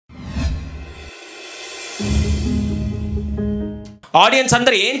Audience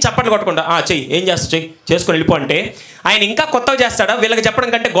అందరూ ఏం చప్పట్లు కొట్టకుండా చెయ్యి, ఏం చేస్తావు చెయ్యి, చేసుకొని వెళ్ళిపో అంటే ఆయన ఇంకా కొత్తగా చేస్తాడా? వీళ్ళకి చెప్పడం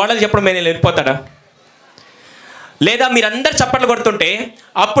కంటే గోడలు చెప్పడం మీద వెళ్ళిపోతాడా? లేదా మీరందరు చప్పట్లు కొడుతుంటే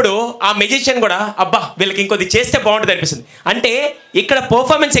అప్పుడు ఆ మెజిషియన్ కూడా అబ్బా వీళ్ళకి ఇంకొద్ది చేస్తే బాగుంటుంది అనిపిస్తుంది. అంటే ఇక్కడ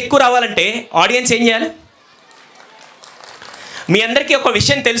పర్ఫార్మెన్స్ ఎక్కువ రావాలంటే ఆడియన్స్ ఏం చేయాలి? మీ అందరికీ ఒక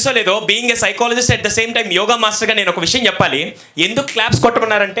విషయం తెలుసో లేదో, being a psychologist at the same time yoga మాస్టర్గా నేను ఒక విషయం చెప్పాలి. ఎందుకు క్లాప్స్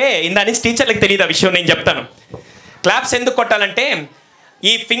కొట్టమన్నారంటే ఇందా నుంచి టీచర్లకు తెలియదు ఆ విషయం, నేను చెప్తాను. క్లాప్స్ ఎందుకు కొట్టాలంటే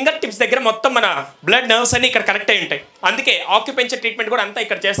ఈ ఫింగర్ టిప్స్ దగ్గర మొత్తం మన బ్లడ్ నర్వ్స్ అన్ని ఇక్కడ కనెక్ట్ అయి ఉంటాయి. అందుకే ఆక్యుపెన్షర్ ట్రీట్మెంట్ కూడా అంతా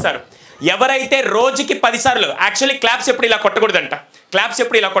ఇక్కడ చేస్తారు. ఎవరైతే రోజుకి 10 సార్లు, యాక్చువల్లీ క్లాప్స్ ఎప్పుడు ఇలా కొట్టకూడదంట, క్లాప్స్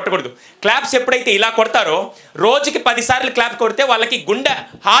ఎప్పుడు ఇలా కొట్టకూడదు. క్లాప్స్ ఎప్పుడైతే ఇలా కొడతారో రోజుకి 10 సార్లు క్లాప్ కొడితే వాళ్ళకి గుండె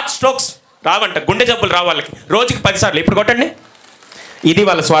హార్ట్ స్ట్రోక్స్ రావంట, గుండె జబ్బులు రావు వాళ్ళకి. రోజుకి 10 సార్లు. ఇప్పుడు కొట్టండి. ఇది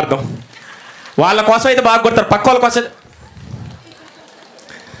వాళ్ళ స్వార్థం. వాళ్ళ కోసం అయితే బాగా కొడతారు, పక్క వాళ్ళ కోసం.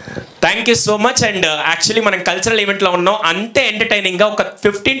 Thank you so much. And actually మనం కల్చరల్ ఈవెంట్లో ఉన్నాం, అంతే ఎంటర్టైనింగ్గా ఒక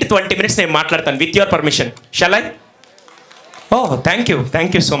 15 to 20 minutes నేను మాట్లాడతాను with your permission. Shall I? Thank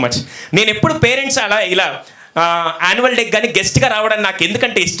you so much. నేను ఎప్పుడు పేరెంట్స్ అలా ఇలా యాన్యువల్ డేకి కానీ గెస్ట్గా రావడానికి నాకు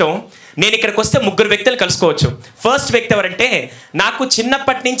ఎందుకంటే ఇష్టం, నేను ఇక్కడికి వస్తే 3 వ్యక్తులు కలుసుకోవచ్చు. ఫస్ట్ వ్యక్తి ఎవరంటే, నాకు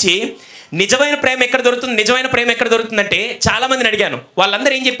చిన్నప్పటి నుంచి నిజమైన ప్రేమ ఎక్కడ దొరుకుతుందంటే చాలామందిని అడిగాను.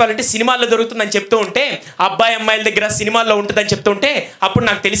 వాళ్ళందరూ ఏం చెప్పారంటే సినిమాల్లో దొరుకుతుందని చెప్తూ ఉంటే, అబ్బాయి అమ్మాయిల దగ్గర సినిమాల్లో ఉంటుందని చెప్తూ ఉంటే అప్పుడు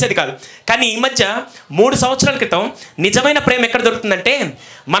నాకు తెలిసేది కాదు. కానీ ఈ మధ్య 3 సంవత్సరాల క్రితం నిజమైన ప్రేమ ఎక్కడ దొరుకుతుందంటే,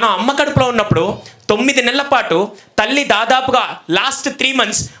 మనం అమ్మ కడుపులో ఉన్నప్పుడు 9 నెలల పాటు తల్లి దాదాపుగా లాస్ట్ 3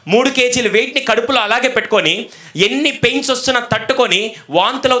 months 3 kg వెయిట్ని కడుపులో అలాగే పెట్టుకొని ఎన్ని పెయిన్స్ వస్తున్నా తట్టుకొని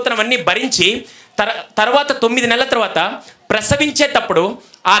వాంతులు అవుతున్నవన్నీ భరించి తర్వాత 9 నెలల తర్వాత ప్రసవించేటప్పుడు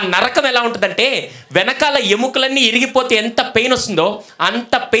ఆ నరకం ఎలా ఉంటుందంటే, వెనకాల ఎముకలన్నీ ఇరిగిపోతే ఎంత పెయిన్ వస్తుందో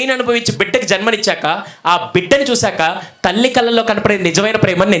అంత పెయిన్ అనుభవించి బిడ్డకి జన్మనిచ్చాక ఆ బిడ్డని చూశాక తల్లి కళ్ళల్లో కనపడే నిజమైన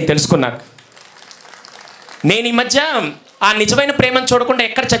ప్రేమని నేను తెలుసుకున్నాను. నేను ఈ మధ్య ఆ నిజమైన ప్రేమను చూడకుండా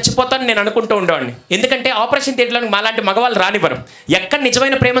ఎక్కడ చచ్చిపోతాను నేను అనుకుంటూ ఉండేవాడిని. ఎందుకంటే ఆపరేషన్ థియేటర్లో మాలాంటి మగవాళ్ళు రానివ్వరు. ఎక్కడ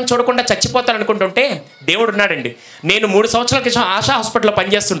నిజమైన ప్రేమను చూడకుండా చచ్చిపోతాను అనుకుంటుంటే దేవుడు ఉన్నాడండి. నేను 3 సంవత్సరాల క్రితం ఆశా హాస్పిటల్లో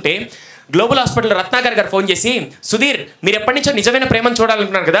పనిచేస్తుంటే గ్లోబల్ హాస్పిటల్ రత్నాకర్ గారు ఫోన్ చేసి, సుధీర్ మీరు ఎప్పటి నుంచో నిజమైన ప్రేమను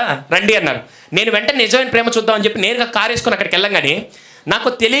చూడాలనుకున్నారు కదా, రండి అన్నారు. నేను వెంటనే నిజమైన ప్రేమ చూద్దామని చెప్పి నేరుగా కారు వేసుకొని అక్కడికి వెళ్ళంగానే, నాకు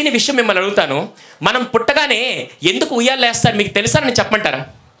తెలియని విషయం మిమ్మల్ని అడుగుతాను, మనం పుట్టగానే ఎందుకు ఉయ్యాలు వేస్తారు మీకు తెలుసా అని చెప్పమంటారా?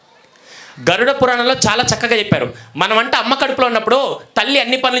 గరుడ పురాణంలో చాలా చక్కగా చెప్పారు. మనమంట అమ్మ కడుపులో ఉన్నప్పుడు తల్లి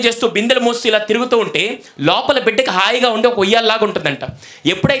అన్ని పనులు చేస్తూ బిందెలు మోస్తూ ఇలా తిరుగుతూ ఉంటే లోపల బిడ్డకి హాయిగా ఉండి ఒక ఉయ్యాల్లాగా ఉంటుందంట.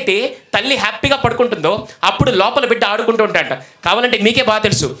 ఎప్పుడైతే తల్లి హ్యాపీగా పడుకుంటుందో అప్పుడు లోపల బిడ్డ ఆడుకుంటూ ఉంటాడంట. కావాలంటే మీకే బాగా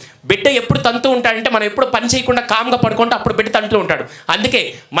తెలుసు, బిడ్డ ఎప్పుడు తంతూ ఉంటాడంటే మనం ఎప్పుడు పని చేయకుండా కామ్గా పడుకుంటే అప్పుడు బిడ్డ తంటూ ఉంటాడు. అందుకే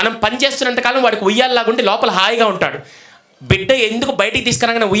మనం పని చేస్తున్నంతకాలం వాడికి ఉయ్యాల్లాగా ఉండి లోపల హాయిగా ఉంటాడు. బిడ్డ ఎందుకు బయటికి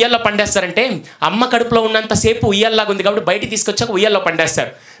తీసుకురాగానే ఉయ్యాల్లో పండేస్తారంటే, అమ్మ కడుపులో ఉన్నంతసేపు ఉయ్యాల్లాగా ఉంది కాబట్టి బయటికి తీసుకొచ్చాక ఉయ్యాల్లో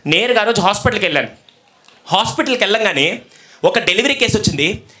పండేస్తారు. నేరుగా ఆ రోజు హాస్పిటల్కి వెళ్ళాను. హాస్పిటల్కి వెళ్ళంగానే ఒక డెలివరీ కేసు వచ్చింది.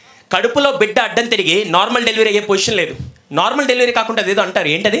 కడుపులో బిడ్డ అడ్డం తిరిగి నార్మల్ డెలివరీ అయ్యే పొజిషన్ లేదు. నార్మల్ డెలివరీ కాకుండా అదేదో అంటారు,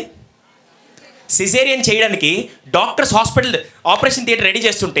 ఏంటది? సిజేరియన్ చేయడానికి doctors hospital operation theatre ready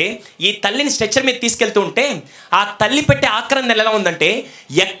చేస్తుంటే ఈ తల్లిని స్ట్రెచ్చర్ మీద తీసుకెళ్తూ ఉంటే ఆ తల్లి పెట్టే ఆక్రందన ఎలా ఉందంటే,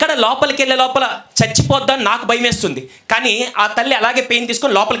 ఎక్కడ లోపలికి వెళ్ళే లోపల చచ్చిపోద్దని నాకు భయం వేస్తుంది, కానీ ఆ తల్లి అలాగే పెయిన్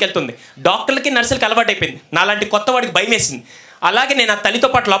తీసుకొని లోపలికి వెళ్తుంది. డాక్టర్లకి నర్సులకి అలవాటు అయిపోయింది, నాలాంటి కొత్త వాడికి భయం వేసింది. అలాగే నేను ఆ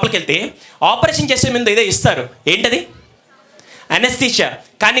తల్లితో పాటు లోపలికి వెళ్తే ఆపరేషన్ చేసే ముందు ఏదో ఇస్తారు, ఏంటది? అనెస్థీషియా.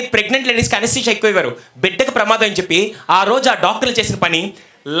 కానీ ప్రెగ్నెంట్ లేడీస్కి అనెస్థీషియా ఎక్కువ ఇవ్వరు, బిడ్డకు ప్రమాదం అని చెప్పి ఆ రోజు ఆ డాక్టర్లు చేసిన పని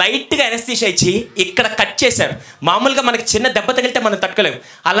లైట్గా అనెస్థీషియా ఇచ్చి ఇక్కడ కట్ చేశారు. మామూలుగా మనకి చిన్న దెబ్బ తగిలితే మనం తట్టుకోలేము,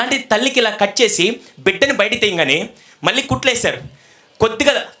 అలాంటి తల్లికి ఇలా కట్ చేసి బిడ్డని బయట తీయగానే మళ్ళీ కుట్లేశారు.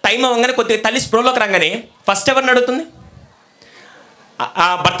 కొద్దిగా టైం అవ్వగానే కొద్దిగా తల్లి స్ప్రోలోకి రాగానే ఫస్ట్ ఎవరిని అడుగుతుంది?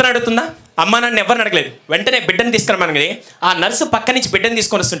 భర్తను అడుగుతుందా? అమ్మ నాన్న ఎవరిని అడగలేదు. వెంటనే బిడ్డను తీసుకురమ్మనగానే ఆ నర్సు పక్క నుంచి బిడ్డను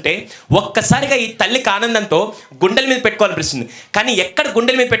తీసుకొని వస్తుంటే ఒక్కసారిగా ఈ తల్లికి ఆనందంతో గుండెల మీద పెట్టుకోవాలనిపిస్తుంది. కానీ ఎక్కడ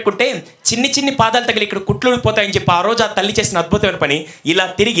గుండెల మీద పెట్టుకుంటే చిన్ని పాదాలు తగిలి ఇక్కడ కుట్లు ఊడిపోతాయని చెప్పి ఆ రోజు ఆ తల్లి చేసిన అద్భుతమైన పని, ఇలా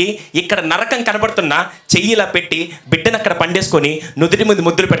తిరిగి ఇక్కడ నరకం కనబడుతున్న చెయ్యి ఇలా పెట్టి బిడ్డను అక్కడ పండేసుకొని నుదుటి ముందు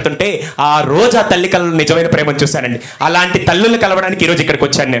ముద్దులు పెడుతుంటే ఆ రోజు ఆ తల్లి కళ్ళలో నిజమైన ప్రేమను చూశానండి. అలాంటి తల్లులు కలవడానికి ఈరోజు ఇక్కడికి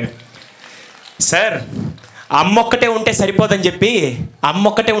వచ్చాను నేను. సార్, అమ్మొక్కటే ఉంటే సరిపోదని చెప్పి,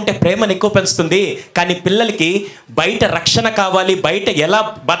 అమ్మొక్కటే ఉంటే ప్రేమను ఎక్కువ పెంచుతుంది, కానీ పిల్లలకి బయట రక్షణ కావాలి, బయట ఎలా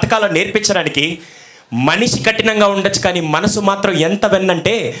బతకాలో నేర్పించడానికి మనిషి కఠినంగా ఉండొచ్చు కానీ మనసు మాత్రం ఎంత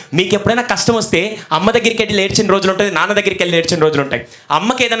వెన్నంటే, మీకు ఎప్పుడైనా కష్టం వస్తే అమ్మ దగ్గరికి వెళ్ళి ఏడ్చిన రోజులు ఉంటుంది, నాన్న దగ్గరికి వెళ్ళి ఏడ్చిన రోజులు ఉంటాయి.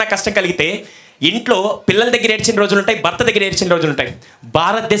 అమ్మకి ఏదైనా కష్టం కలిగితే ఇంట్లో పిల్లల దగ్గర ఏడ్చిన రోజులు ఉంటాయి, భర్త దగ్గర ఏడ్చిన రోజులు ఉంటాయి.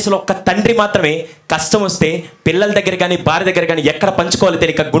 భారతదేశంలో ఒక్క తండ్రి మాత్రమే కష్టం వస్తే పిల్లల దగ్గర కానీ భార్య దగ్గర కానీ ఎక్కడ పంచుకోవాలో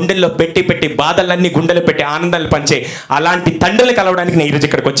తెలియక గుండెల్లో పెట్టి బాధలన్నీ గుండెలు పెట్టి ఆనందాలు పంచే అలాంటి తండ్రులు కలవడానికి నేను ఈరోజు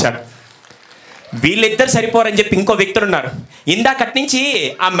ఇక్కడికి వచ్చాను. వీళ్ళిద్దరు సరిపోరని చెప్పి ఇంకో వ్యక్తులు ఉన్నారు. ఇందాకటి నుంచి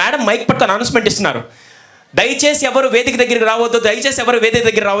ఆ మేడం మైక్ పట్టుకొని అనౌన్స్మెంట్ ఇస్తున్నారు. దయచేసి ఎవరు వేదిక దగ్గరికి రావద్దు, దయచేసి ఎవరు వేదిక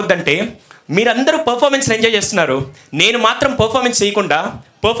దగ్గర రావద్దంటే మీరందరూ పర్ఫార్మెన్స్ ఎంజాయ్ చేస్తున్నారు. నేను మాత్రం పర్ఫార్మెన్స్ చేయకుండా,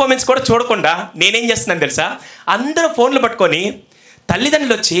 పర్ఫార్మెన్స్ కూడా చూడకుండా నేనేం చేస్తున్నాను తెలుసా? అందరూ ఫోన్లు పట్టుకొని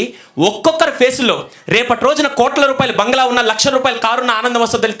తల్లిదండ్రులు వచ్చి ఒక్కొక్కరి ఫేసులో రేపటి రోజున కోట్ల రూపాయల బంగ్లా ఉన్న, లక్ష రూపాయల కారున్న ఆనందం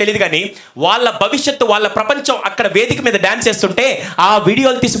వస్తుందని తెలియదు, కానీ వాళ్ళ భవిష్యత్తు, వాళ్ళ ప్రపంచం అక్కడ వేదిక మీద డ్యాన్స్ చేస్తుంటే ఆ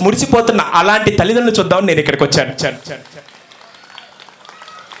వీడియోలు తీసి మురిసిపోతున్న అలాంటి తల్లిదండ్రులు చూద్దామని నేను ఇక్కడికి వచ్చాను.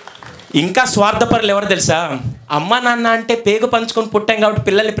 ఇంకా స్వార్థపరులు ఎవరు తెలుసా? అమ్మ నాన్న అంటే పేగు పంచుకొని పుట్టాం కాబట్టి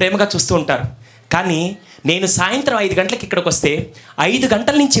పిల్లల్ని ప్రేమగా చూస్తూ ఉంటారు. కానీ నేను సాయంత్రం 5 గంటలకు ఇక్కడికి వస్తే 5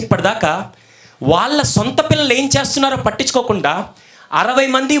 గంటల నుంచి ఇప్పటిదాకా వాళ్ళ సొంత పిల్లలు ఏం చేస్తున్నారో పట్టించుకోకుండా 60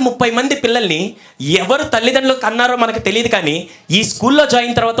 మంది 30 మంది పిల్లల్ని ఎవరు తల్లిదండ్రులు కన్నారో మనకు తెలియదు, కానీ ఈ స్కూల్లో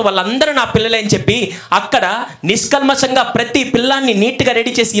జాయిన్ తర్వాత వాళ్ళందరూ నా పిల్లలే అని చెప్పి అక్కడ నిష్కల్మషంగా ప్రతి పిల్లాన్ని నీట్గా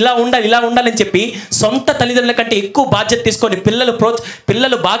రెడీ చేసి ఇలా ఉండాలని చెప్పి సొంత తల్లిదండ్రుల కంటే ఎక్కువ బాధ్యత తీసుకొని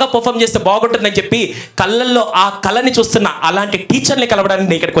పిల్లలు బాగా పర్ఫామ్ చేస్తే బాగుంటుందని చెప్పి కళ్ళల్లో ఆ కళని చూస్తున్న అలాంటి టీచర్ని కలవడానికి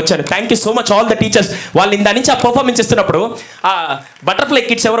నేను ఇక్కడికి వచ్చాను. Thank you so much all the teachers. వాళ్ళు ఇందా నుంచి ఆ పర్ఫార్మెన్స్ ఇస్తున్నప్పుడు ఆ బటర్ఫ్లై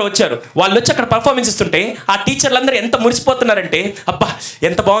కిడ్స్ ఎవరో వచ్చారు, వాళ్ళు వచ్చి అక్కడ పర్ఫార్మెన్స్ ఇస్తుంటే ఆ టీచర్లందరూ ఎంత మురిసిపోతున్నారంటే,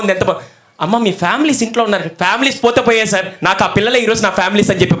 ఎంత బాగుంది, ఎంత బాగుంది. అమ్మ మీ ఫ్యామిలీస్ ఇంట్లో ఉన్నారు, ఫ్యామిలీస్ పోయాయి సార్, నాకు ఆ పిల్లలే ఈరోజు నా ఫ్యామిలీస్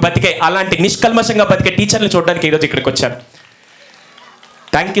అని చెప్పి బతికే అలాంటి నిష్కల్మషంగా బతికే టీచర్లు చూడడానికి ఈరోజు ఇక్కడికి వచ్చాను.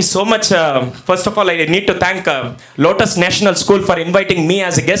 Thank you so much. First of all I need to thank lotus national school for inviting me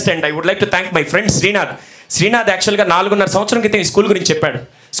as a guest, and I would like to thank my friend Srinath యాక్చువల్గా 4.5 సంవత్సరం క్రితం ఈ స్కూల్ గురించి చెప్పాడు.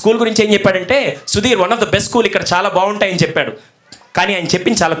 స్కూల్ గురించి ఏం చెప్పాడంటే, Sudheer one of the best school, ఇక్కడ చాలా బాగుంటాయని చెప్పాడు. కానీ ఆయన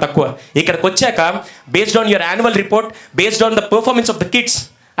చెప్పింది చాలా తక్కువ. ఇక్కడికి వచ్చాక based on your annual report, based on the performance of the kids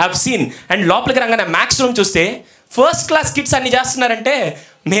I have seen, and లోపలికి రాగానే మ్యాథ్స్ రూమ్ చూస్తే ఫస్ట్ క్లాస్ కిడ్స్ అన్ని చేస్తున్నారంటే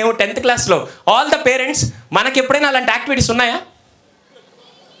మేము 10th క్లాస్లో ఆల్ ద పేరెంట్స్ మనకి ఎప్పుడైనా అలాంటి యాక్టివిటీస్ ఉన్నాయా?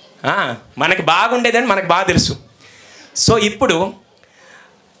 మనకి బాగుండేదని మనకు బాగా తెలుసు. సో ఇప్పుడు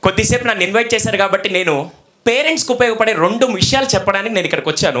కొద్దిసేపు నన్ను ఇన్వైట్ చేశారు కాబట్టి నేను పేరెంట్స్కి ఉపయోగపడే 2 విషయాలు చెప్పడానికి నేను ఇక్కడికి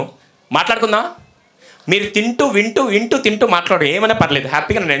వచ్చాను. మాట్లాడుకుందాం. మీరు తింటూ మాట్లాడు, ఏమైనా పర్లేదు,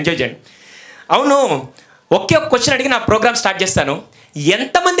 హ్యాపీగా నన్ను ఎంజాయ్ చేయండి. అవును, ఒకే ఒక క్వశ్చన్ అడిగి నా ప్రోగ్రామ్ స్టార్ట్ చేస్తాను.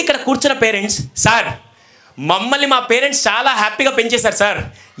 ఎంతమంది ఇక్కడ కూర్చున్న పేరెంట్స్, సార్ మమ్మల్ని మా పేరెంట్స్ చాలా హ్యాపీగా పెంచేశారు సార్,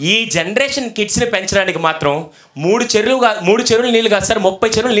 ఈ జనరేషన్ కిడ్స్ని పెంచడానికి మాత్రం 3 చెరువులు నీళ్ళు కాదు సార్,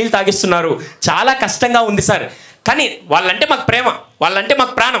 30 చెరువులు నీళ్ళు తాగిస్తున్నారు, చాలా కష్టంగా ఉంది సార్, కానీ వాళ్ళంటే మాకు ప్రేమ, వాళ్ళంటే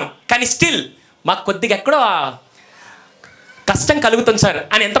మాకు ప్రాణం, కానీ స్టిల్ మాకు కొద్దిగా ఎక్కడో కష్టం కలుగుతుంది సార్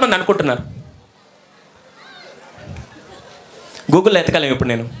అని ఎంతమంది అనుకుంటున్నారు? గూగుల్లో ఎతకలేము ఇప్పుడు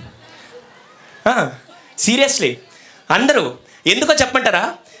నేను. సీరియస్లీ అందరూ ఎందుకో చెప్పంటారా?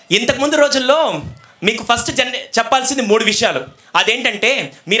 ఇంతకుముందు రోజుల్లో మీకు ఫస్ట్ చెప్పాల్సింది 3 విషయాలు. అదేంటంటే,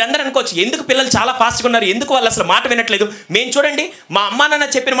 మీరందరూ అనుకోవచ్చు ఎందుకు పిల్లలు చాలా ఫాస్ట్గా ఉన్నారు, ఎందుకు వాళ్ళు అసలు మాట వినట్లేదు. మేము చూడండి, మా అమ్మా నాన్న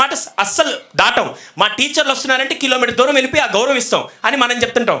చెప్పిన మాట అస్సలు దాటం, మా టీచర్లు వస్తున్నారంటే కిలోమీటర్ దూరం వెళ్ళిపోయి ఆ గౌరవిస్తాం అని మనం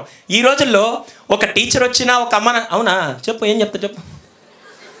చెప్తుంటాం. ఈ రోజుల్లో ఒక టీచర్ వచ్చినా ఒక అమ్మ, అవునా చెప్పు, ఏం చెప్తా చెప్పు.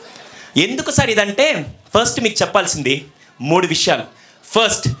 ఎందుకు సార్ ఇదంటే, ఫస్ట్ మీకు చెప్పాల్సింది 3 విషయాలు.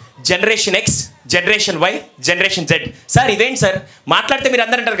 First generation X, generation Y, generation Z. Sir ఇవేంటి సార్ మాట్లాడితే మీరు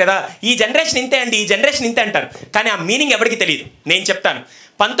అందరూ అంటారు కదా, ఈ జనరేషన్ ఇంతే అండి, ఈ జనరేషన్ ఇంతే అంటారు, కానీ ఆ మీనింగ్ ఎవరికి తెలియదు. నేను చెప్తాను.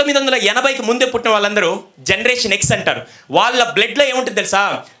 1980కి ముందే పుట్టిన వాళ్ళందరూ జనరేషన్ X అంటారు. వాళ్ళ బ్లడ్లో ఏముంటుంది తెలుసా?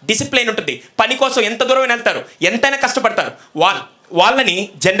 డిసిప్లైన్ ఉంటుంది, పని కోసం ఎంత దూరం వెళ్తారు, ఎంతైనా కష్టపడతారు, వాళ్ళని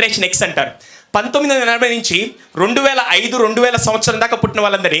జనరేషన్ X అంటారు. 1980 నుంచి 2005, 2000 సంవత్సరం దాకా పుట్టిన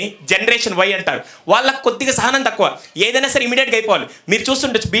వాళ్ళందరినీ జనరేషన్ Y అంటారు. వాళ్ళకి కొద్దిగా సహనం తక్కువ, ఏదైనా సరే ఇమీడియట్గా అయిపోవాలి. మీరు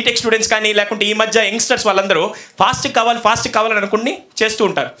చూస్తుండొచ్చు బీటెక్ స్టూడెంట్స్ కానీ, లేకుంటే ఈ మధ్య యంగ్స్టర్స్ వాళ్ళందరూ ఫాస్ట్ కావాలని అనుకుని చేస్తూ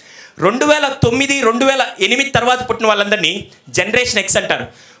ఉంటారు. 2009, 2008 తర్వాత పుట్టిన వాళ్ళందరినీ జనరేషన్ X అంటారు.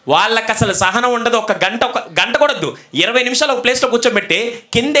 వాళ్ళకి అసలు సహనం ఉండదు. ఒక గంట కూడా వద్దు, 20 నిమిషాలు ఒక ప్లేస్లో కూర్చోబెట్టి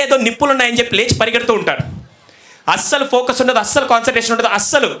కింద ఏదో నిప్పులు ఉన్నాయని చెప్పి లేచి పరిగెడుతూ ఉంటారు. అస్సలు ఫోకస్ ఉండదు, అస్సలు కాన్సన్ట్రేషన్ ఉండదు.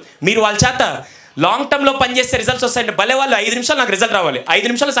 అస్సలు మీరు వాళ్ళ చేత లాంగ్ టర్మ్లో పనిచేస్తే రిజల్ట్స్ వస్తాయంటే భలే వాళ్ళు 5 నిమిషాలు నాకు రిజల్ట్ రావాలి, 5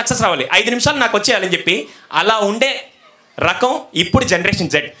 నిమిషాలు సక్సెస్ రావాలి, 5 నిమిషాలు నాకు వచ్చేయాలని చెప్పి అలా ఉండే రకం ఇప్పుడు జనరేషన్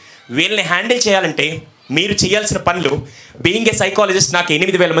Z. వీళ్ళని హ్యాండిల్ చేయాలంటే మీరు చేయాల్సిన పనులు, బీయింగ్ ఏ సైకాలజిస్ట్ నాకు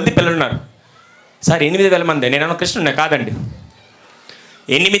 8,000 మంది పిల్లలు ఉన్నారు. సార్ 8,000 మంది, నేను కృష్ణున్నా కాదండి,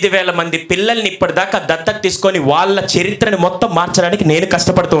 8,000 మంది పిల్లల్ని ఇప్పటిదాకా దత్తత తీసుకొని వాళ్ళ చరిత్రని మొత్తం మార్చడానికి నేను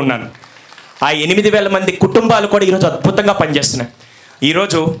కష్టపడుతూ ఉన్నాను. ఆ 8,000 మంది కుటుంబాలు కూడా ఈరోజు అద్భుతంగా పనిచేస్తున్నాయి.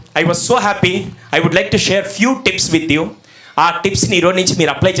 ఈరోజు I was so happy. I would like to share few tips with you. ఆ టిప్స్ని ఈరోజు నుంచి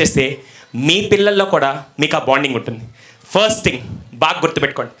మీరు అప్లై చేస్తే మీ పిల్లల్లో కూడా మీకు ఆ బాండింగ్ ఉంటుంది. ఫస్ట్ థింగ్ బాగా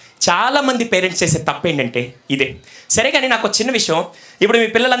గుర్తుపెట్టుకోండి, చాలామంది పేరెంట్స్ చేసే తప్పు ఏంటంటే ఇదే. సరే కానీ నాకు ఒక చిన్న విషయం, ఇప్పుడు మీ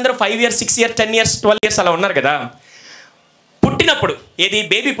పిల్లలందరూ 5 years, 6 years, 10 years, 12 years అలా ఉన్నారు కదా. పుట్టినప్పుడు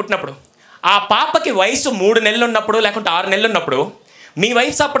బేబీ పుట్టినప్పుడు ఆ పాపకి వయసు 3 నెలలు ఉన్నప్పుడు లేకుంటే 6 నెలలు ఉన్నప్పుడు మీ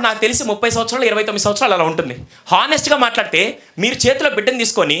వయసు అప్పుడు నాకు తెలిసి 30 సంవత్సరాలు 29 సంవత్సరాలు అలా ఉంటుంది. హానెస్ట్గా మాట్లాడితే మీరు చేతిలో బిడ్డను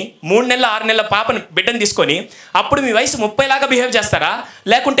తీసుకొని 3 నెలల 6 నెలల పాపను బిడ్డను తీసుకొని అప్పుడు మీ వయసు 30 లాగా బిహేవ్ చేస్తారా,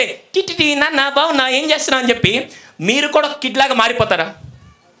 లేకుంటే టిటి నా బావున్నా ఏం చేస్తున్నా అని చెప్పి మీరు కూడా కిడ్ లాగా మారిపోతారా?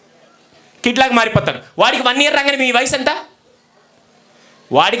 కిడ్ లాగా మారిపోతారు. వాడికి 1 ఇయర్ రాగానే మీ వయసు ఎంత?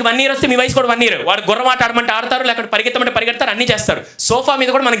 వాడికి 1 ఇయర్ వస్తే మీ వయసు కూడా 1 ఇయర్. వాడు గుర్రం ఆట ఆడమంటే ఆడతారు, లేకపోతే పరిగెత్తమంటే పరిగెడతారు, అన్నీ చేస్తారు. సోఫా మీద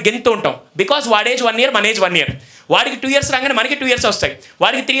కూడా మనం గెంతు ఉంటాం. బికాస్ వాడి ఏజ్ 1 ఇయర్, మన ఏజ్ 1 ఇయర్. వాడికి 2 ఇయర్స్ రాగానే మనకి 2 ఇయర్స్ వస్తాయి,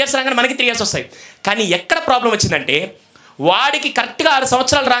 వాడికి 3 ఇయర్స్ రాగానే మనకి 3 ఇయర్స్ వస్తాయి. కానీ ఎక్కడ ప్రాబ్లం వచ్చిందంటే వాడికి కరెక్ట్గా 6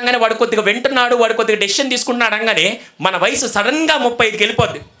 సంవత్సరాలు రాగానే వాడు కొద్దిగా వింటున్నాడు, వాడు కొద్దిగా డెసిషన్ తీసుకుంటున్నాడు అనగానే మన వయసు సడన్గా 35కి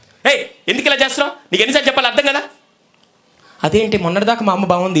వెళ్ళిపోద్ది. ఎందుకు ఇలా చేస్తున్నావు, నీకు ఎన్నిసార్లు చెప్పాలి అర్థం కదా? అదేంటి మొన్నటిదాకా మా అమ్మ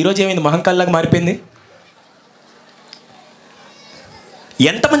బాగుంది, ఈరోజు ఏమైంది మహంకాల్లాగా మారిపోయింది?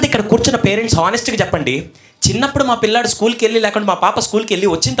 ఎంతమంది ఇక్కడ కూర్చున్న పేరెంట్స్ హానెస్ట్గా చెప్పండి, చిన్నప్పుడు మా పిల్లాడు స్కూల్కి వెళ్ళి లేకుంటే మా పాప స్కూల్కి వెళ్ళి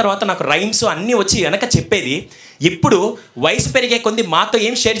వచ్చిన తర్వాత నాకు రైమ్స్ అన్నీ వచ్చి వెనక చెప్పేది, ఇప్పుడు వయసు పెరిగే కొంది మాతో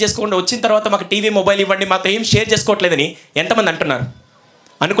ఏం షేర్ చేసుకోకుండా వచ్చిన తర్వాత మాకు టీవీ మొబైల్ ఇవ్వండి, మాతో ఏం షేర్ చేసుకోవట్లేదని ఎంతమంది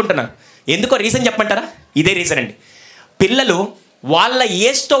అనుకుంటున్నారు? ఎందుకో రీజన్ చెప్పమంటారా? ఇదే రీజన్ అండి. పిల్లలు వాళ్ళ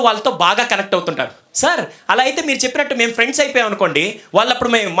ఏజ్తో వాళ్ళతో బాగా కనెక్ట్ అవుతుంటారు. సార్ అలా అయితే మీరు చెప్పినట్టు మేము ఫ్రెండ్స్ అయిపోయాం అనుకోండి, వాళ్ళు అప్పుడు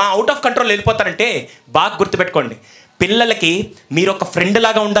మా అవుట్ ఆఫ్ కంట్రోల్ వెళ్ళిపోతారంటే బాగా గుర్తుపెట్టుకోండి, పిల్లలకి మీరు ఒక ఫ్రెండ్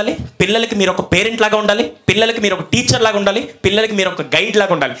లాగా ఉండాలి, పిల్లలకి మీరు ఒక పేరెంట్ లాగా ఉండాలి, పిల్లలకి మీరు ఒక టీచర్ లాగా ఉండాలి, పిల్లలకి మీరు ఒక గైడ్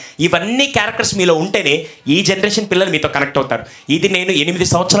లాగా ఉండాలి. ఇవన్నీ క్యారెక్టర్స్ మీలో ఉంటేనే ఈ జనరేషన్ పిల్లలు మీతో కనెక్ట్ అవుతారు. ఇది నేను 8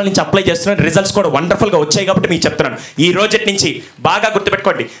 సంవత్సరాల నుంచి అప్లై చేస్తున్నాను, రిజల్ట్స్ కూడా వండర్ఫుల్గా వచ్చాయి కాబట్టి మీకు చెప్తున్నాను. ఈ రోజటి నుంచి బాగా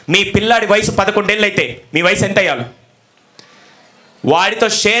గుర్తుపెట్టుకోండి, మీ పిల్లాడి వయసు 11 ఏళ్ళు అయితే మీ వయసు ఎంత అయ్యాలి? వాడితో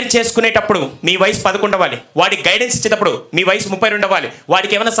షేర్ చేసుకునేటప్పుడు మీ వయసు 11 అవ్వాలి, వాడికి గైడెన్స్ ఇచ్చేటప్పుడు మీ వయసు 32 అవ్వాలి,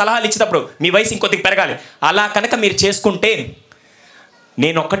 వాడికి ఏమైనా సలహాలు ఇచ్చేటప్పుడు మీ వయసు ఇంకొద్దిగా పెరగాలి. అలా కనుక మీరు చేసుకుంటే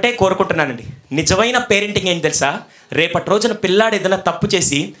నేను ఒక్కటే కోరుకుంటున్నానండి, నిజమైన పేరెంటింగ్ ఏంటి తెలుసా? రేపటి రోజున పిల్లాడు ఏదైనా తప్పు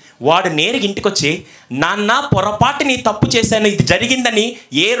చేసి వాడు నేరుగా ఇంటికి వచ్చి నాన్న పొరపాటు నీ తప్పు చేశాను, ఇది జరిగిందని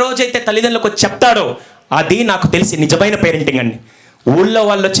ఏ రోజైతే తల్లిదండ్రులకు వచ్చి చెప్తాడో అది నాకు తెలిసి నిజమైన పేరెంటింగ్ అండి. ఊళ్ళో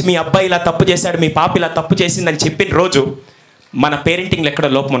వాళ్ళు వచ్చి మీ అబ్బాయి ఇలా తప్పు చేశాడు, మీ పాప ఇలా తప్పు చేసిందని చెప్పిన రోజు మన పేరెంటింగ్లో ఎక్కడో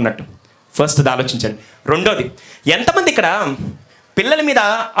లోపం ఉన్నట్టు. ఫస్ట్ అది ఆలోచించండి. రెండోది, ఎంతమంది ఇక్కడ పిల్లల మీద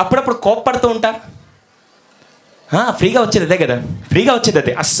అప్పుడప్పుడు కోప్పడుతూ ఉంటారు? ఫ్రీగా వచ్చేది అదే కదా, ఫ్రీగా వచ్చేది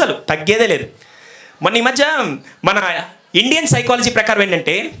అదే, అస్సలు తగ్గేదే లేదు. మొన్న ఈ మధ్య మన ఇండియన్ సైకాలజీ ప్రకారం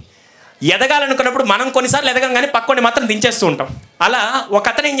ఏంటంటే ఎదగాలనుకున్నప్పుడు మనం కొన్నిసార్లు ఎదగం కానీ పక్కోని మాత్రం దించేస్తూ ఉంటాం. అలా ఒక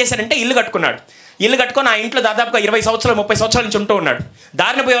అతను ఏం చేశాడంటే ఇల్లు కట్టుకున్నాడు. ఇల్లు కట్టుకొని ఆ ఇంట్లో దాదాపుగా 20 సంవత్సరాలు 30 సంవత్సరాల నుంచి ఉంటూ ఉన్నాడు.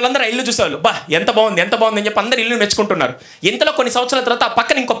 దారిని పోయే వాళ్ళందరూ ఆ ఇల్లు చూసేవాళ్ళు, ఎంత బాగుంది అని చెప్పి అందరు ఇల్లు మెచ్చుకుంటున్నారు. ఇంతలో కొన్ని సంవత్సరాల తర్వాత ఆ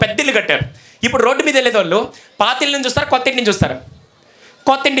పక్కన ఇంకో పెద్ద ఇల్లు కట్టారు. ఇప్పుడు రోడ్డు మీద వెళ్ళేది వాళ్ళు పాత ఇల్లుని చూస్తారు, కొత్త ఇంటిని చూస్తారు,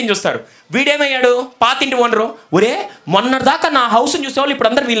 కొత్త ఇంటిని చూస్తారు. వీడేమయ్యాడు? పాతింటి ఓనరు, ఒరే మొన్నటిదాకా నా హౌస్ని చూసేవాళ్ళు ఇప్పుడు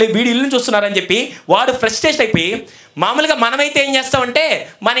అందరు వీడి ఇల్లుని చూస్తున్నారని చెప్పి వాడు ఫ్రస్ట్రేట్ అయిపోయి, మామూలుగా మనమైతే ఏం చేస్తామంటే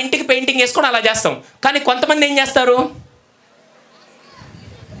మన ఇంటికి పెయింటింగ్ వేసుకొని అలా చేస్తాం, కానీ కొంతమంది ఏం చేస్తారు,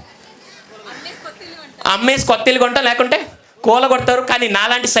 అమ్మేసి కొత్త ఇల్లు కొంటాం, లేకుంటే కోల కొడతారు. కానీ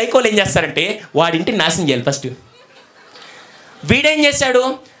నాలాంటి సైకోలు ఏం చేస్తారంటే వాడింటిని నాశనం చేయాలి ఫస్ట్. వీడేం చేశాడు,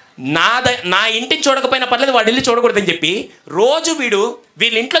 నా ఇంటిని చూడకపోయినా పర్లేదు వాడి ఇల్లు చూడకూడదని చెప్పి రోజు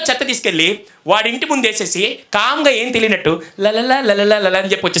వీళ్ళ ఇంట్లో చెత్త తీసుకెళ్ళి వాడి ఇంటి ముందు వేసేసి కామ్గా ఏం తెలియనట్టు లలలా లలలా లలా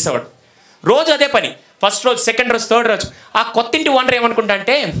అని చెప్పి వచ్చేసేవాడు. రోజు అదే పని. ఫస్ట్ రోజు, సెకండ్ రోజు, థర్డ్ రోజు. ఆ కొత్త ఇంటి ఓనర్ ఏమనుకుంటా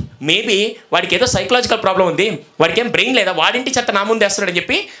అంటే మేబీ వాడికి ఏదో సైకలాజికల్ ప్రాబ్లం ఉంది, వాడికి ఏం బ్రెయిన్ లేదా, వాడింటి చెత్త నా ముందు వేస్తున్నాడని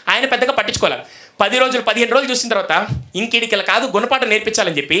చెప్పి ఆయన పెద్దగా పట్టించుకోవాలి. 10 రోజులు 15 రోజులు చూసిన తర్వాత ఇంకిడికి కాదు గుణపాఠం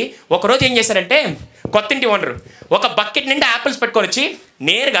నేర్పించాలని చెప్పి ఒకరోజు ఏం చేశారంటే కొత్తింటి ఓనరు ఒక బకెట్ నిండా యాపిల్స్ పెట్టుకొని వచ్చి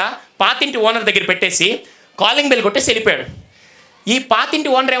నేరుగా పాతింటి ఓనర్ దగ్గర పెట్టేసి కాలింగ్ బెల్ కొట్టేసి వెళ్ళిపోయాడు. ఈ పాతింటి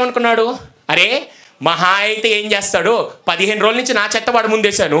ఓనర్ ఏమనుకున్నాడు, అరే మహా అయితే ఏం చేస్తాడు, 15 రోజుల నుంచి నా చెత్త వాడు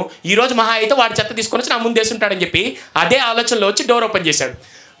ముందేశాను, ఈరోజు మహా అయితే వాడి చెత్త తీసుకొని వచ్చి నా ముందేసుంటాడని చెప్పి అదే ఆలోచనలో వచ్చి డోర్ ఓపెన్ చేశాడు.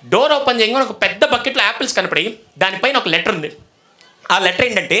 డోర్ ఓపెన్ చేయగానే ఒక పెద్ద బకెట్లో యాపిల్స్ కనపడి దానిపైన ఒక లెటర్ ఉంది. ఆ లెటర్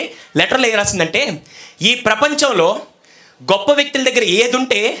ఏంటంటే, లెటర్లో ఏం రాసిందంటే, ఈ ప్రపంచంలో గొప్ప వ్యక్తుల దగ్గర ఏది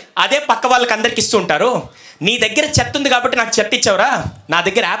ఉంటే అదే పక్క వాళ్ళకి అందరికి ఇస్తూ ఉంటారు, నీ దగ్గర చెత్త ఉంది కాబట్టి నాకు చెత్త ఇచ్చావురా, నా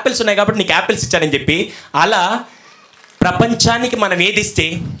దగ్గర యాపిల్స్ ఉన్నాయి కాబట్టి నీకు యాపిల్స్ ఇచ్చానని చెప్పి అలా ప్రపంచానికి మనం ఏది ఇస్తే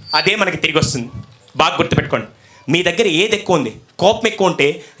అదే మనకి తిరిగి వస్తుంది. బాగా గుర్తుపెట్టుకోండి, మీ దగ్గర ఏది ఎక్కువ ఉంది, కోపం ఎక్కువ ఉంటే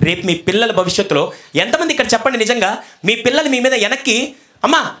రేపు మీ పిల్లల భవిష్యత్తులో ఎంతమంది ఇక్కడ చెప్పండి నిజంగా మీ పిల్లలు మీ మీద వెనక్కి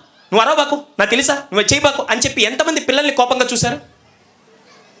అమ్మా నువ్వు అరవబాకు, నాకు తెలుసా, నువ్వు చేయబాకు అని చెప్పి ఎంతమంది పిల్లల్ని కోపంగా చూశారు?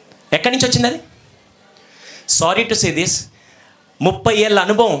 ఎక్కడి నుంచి వచ్చింది అది? సారీ టు సే దిస్, 30 ఏళ్ళ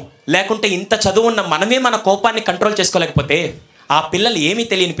అనుభవం లేకుంటే ఇంత చదువు ఉన్న మనమే మన కోపాన్ని కంట్రోల్ చేసుకోలేకపోతే ఆ పిల్లలు ఏమీ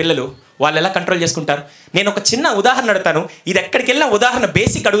తెలియని పిల్లలు వాళ్ళు ఎలా కంట్రోల్ చేసుకుంటారు? నేను ఒక చిన్న ఉదాహరణ అడుగుతాను, ఇది ఎక్కడికి వెళ్ళిన ఉదాహరణ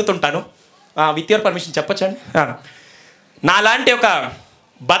బేసిక్ అడుగుతుంటాను, విత్ యువర్ పర్మిషన్ చెప్పొచ్చండి. నాలాంటి ఒక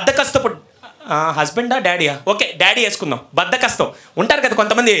బద్ధకస్తపు హస్బెండా డాడీయా? ఓకే, డాడీ వేసుకుందాం. బద్దకస్తం ఉంటారు కదా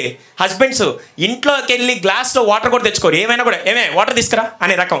కొంతమంది హస్బెండ్స్, ఇంట్లోకి వెళ్ళి గ్లాస్లో వాటర్ కూడా తెచ్చుకోరు, ఏమైనా కూడా ఏమే వాటర్ తీసుకురా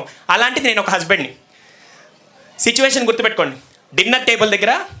అనే రకం. అలాంటిది నేను ఒక హస్బెండ్ని. సిచ్యువేషన్ గుర్తుపెట్టుకోండి. డిన్నర్ టేబుల్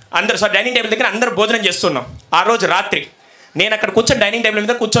దగ్గర డైనింగ్ టేబుల్ దగ్గర అందరూ భోజనం చేస్తున్నాం. ఆ రోజు రాత్రి నేను అక్కడ కూర్చొని డైనింగ్ టేబుల్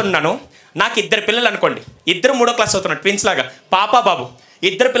మీద కూర్చొని ఉన్నాను. నాకు 2 పిల్లలు అనుకోండి, 2 3వ క్లాస్ అవుతున్నారు, ట్విన్స్ లాగా, పాప బాబు.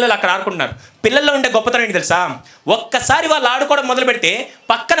 2 పిల్లలు అక్కడ ఆడుకుంటున్నారు. పిల్లల్లో ఉండే గొప్పతనం ఏంటి తెలుసా? ఒక్కసారి వాళ్ళు ఆడుకోవడం మొదలు పెడితే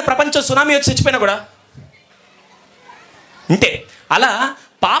పక్కన ప్రపంచం సునామీ వచ్చి చచ్చిపోయినా కూడా అంతే. అలా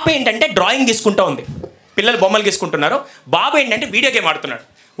పాప ఏంటంటే డ్రాయింగ్ తీసుకుంటూ ఉంది, పిల్లలు బొమ్మలు గీసుకుంటున్నారు. బాబు ఏంటంటే వీడియో గేమ్ ఆడుతున్నాడు.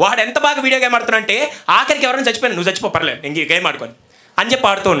 వాడు ఎంత బాగా వీడియో గేమ్ ఆడుతున్నా అంటే ఆఖరికి ఎవరైనా చచ్చిపోయినా నువ్వు చచ్చిపో పర్లేదు ఇంక గేమ్ ఆడుకొని అని చెప్పి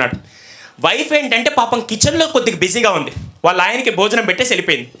ఆడుతూ ఉన్నాడు. వైఫ్ ఏంటంటే పాపం కిచెన్లో కొద్దిగా బిజీగా ఉంది. వాళ్ళ ఆయనకి భోజనం పెట్టేసి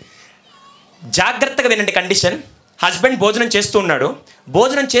వెళ్ళిపోయింది. జాగ్రత్తగా వినండి కండిషన్. హస్బెండ్ భోజనం చేస్తూ ఉన్నాడు.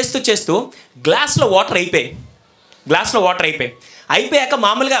 భోజనం చేస్తూ చేస్తూ గ్లాస్లో వాటర్ అయిపోయాక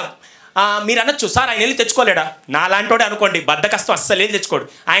మామూలుగా మీరు అనొచ్చు, సార్ ఆయన వెళ్ళి తెచ్చుకోలేడా? నా లాంటోడే అనుకోండి, బద్దకస్తం అస్సలు వెళ్ళి తెచ్చుకోడు.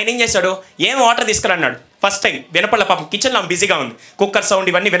 ఆయన ఏం చేశాడు, ఏం వాటర్ తీసుకురన్నాడు. ఫస్ట్ టైం వినపడలే, పాపం కిచెన్లో బిజీగా ఉంది, కుక్కర్ సౌండ్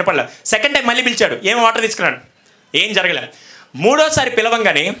ఇవన్నీ వినపడలే. సెకండ్ టైం మళ్ళీ పిలిచాడు, ఏం వాటర్ తీసుకురాడు, ఏం జరగలే. 3వసారి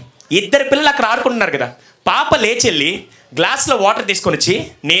పిలవంగానే 2 పిల్లలు అక్కడ ఆడుకుంటున్నారు కదా, పాప లేచెళ్ళి గ్లాస్లో వాటర్ తీసుకొని వచ్చి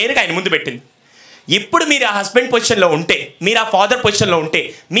నేరుగా ఆయన ముందు పెట్టింది. ఇప్పుడు మీరు ఆ హస్బెండ్ పొజిషన్లో ఉంటే, మీరు ఆ ఫాదర్ పొజిషన్లో ఉంటే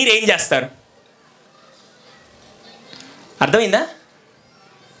మీరు ఏం చేస్తారు? అర్థమైందా?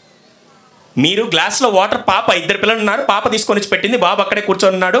 మీరు గ్లాస్లో వాటర్, పాప 2 పిల్లలు ఉన్నారు, పాప తీసుకొని వచ్చి పెట్టింది, బాబు అక్కడే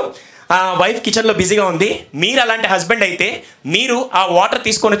కూర్చొని ఉన్నాడు, వైఫ్ కిచెన్లో బిజీగా ఉంది. మీరు అలాంటి హస్బెండ్ అయితే మీరు ఆ వాటర్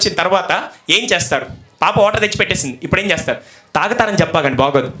తీసుకొని వచ్చిన తర్వాత ఏం చేస్తారు? పాప వాటర్ తెచ్చి పెట్టేసింది, ఇప్పుడు ఏం చేస్తారు? తాగుతారని చెప్పాకండి,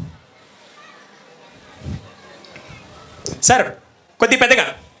 బాగోదు. సార్ కొద్ది పెద్దగా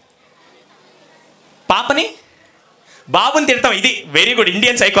బాబుని తిడతాం, ఇది వెరీ గుడ్,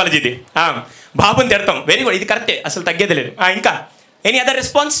 ఇండియన్ సైకాలజీ ఇది. బాబుని తిడతాం, వెరీ గుడ్, ఇది కరెక్టే, అసలు తగ్గేది లేదు. ఇంకా ఎనీ అదర్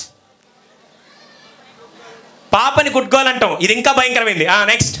రెస్పాన్స్? పాపని గుడ్ గర్ల్ అంటాం, ఇది ఇంకా భయంకరమైంది.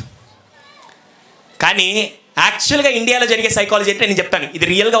 నెక్స్ట్. కానీ యాక్చువల్గా ఇండియాలో జరిగే సైకాలజీ అంటే నేను చెప్తాను, ఇది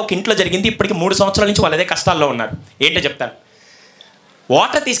రియల్గా ఒక ఇంట్లో జరిగింది. ఇప్పటికి 3 సంవత్సరాల నుంచి వాళ్ళు అదే కష్టాల్లో ఉన్నారు. ఏంటో చెప్తాను.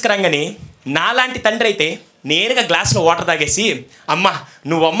 వాటర్ తీసుకురాగానే నాలాంటి తండ్రి అయితే నేరుగా గ్లాస్లో వాటర్ తాగేసి, అమ్మ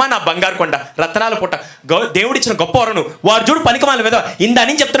నువ్వమ్మ నా బంగారు కొండ, రత్నాల పుట్ట, దేవుడిచ్చిన గొప్ప వరను, వాడు చూడు పనికిమాల మీద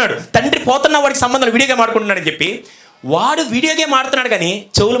ఇందని చెప్తున్నాడు. తండ్రి పోతున్న వాడికి సంబంధం వీడియో గేమ్ ఆడుకుంటున్నాడని చెప్పి వాడు వీడియో గేమ్ ఆడుతున్నాడు, కానీ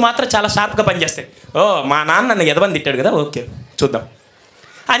చెవులు మాత్రం చాలా షార్ప్గా పనిచేస్తాయి. ఓ మా నాన్న నన్ను ఎదవని తిట్టాడు కదా, ఓకే చూద్దాం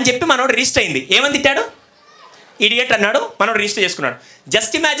అని చెప్పి మనోడు రిజిస్టర్ అయింది. ఏమని తిట్టాడు? ఇడియట్ అన్నాడు, మనోడు రిజిస్టర్ చేసుకున్నాడు.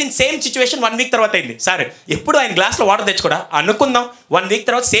 Just imagine, same situation 1 week తర్వాత అయింది. సార్ ఎప్పుడు ఆయన గ్లాస్లో వాటర్ తెచ్చుకోడా అనుకుందాం. 1 వీక్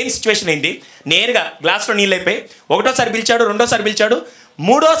తర్వాత సేమ్ సిచ్యువేషన్ అయింది. నేరుగా గ్లాస్లో నీళ్ళు అయిపోయి 1వసారి పిలిచాడు, 2వసారి పిలిచాడు,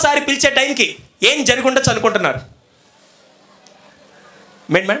 3వసారి పిలిచే టైంకి ఏం జరిగి ఉండొచ్చు అనుకుంటున్నారు?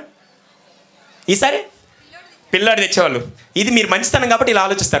 మేడం ఈసారి పిల్లాడు తెచ్చేవాళ్ళు. ఇది మీరు మంచితనం కాబట్టి ఇలా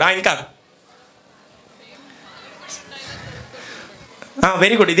ఆలోచిస్తారు. ఇంకా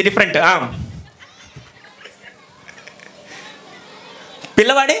వెరీ గుడ్, ఇది డిఫరెంట్.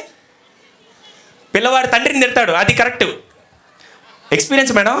 పిల్లవాడు తండ్రిని తిడతాడు, అది కరెక్ట్.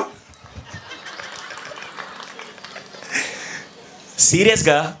 Experience madam.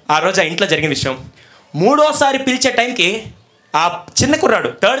 సీరియస్గా ఆ రోజు ఆ ఇంట్లో జరిగిన విషయం. 3వసారి పిలిచే టైంకి ఆ చిన్న కుర్రాడు,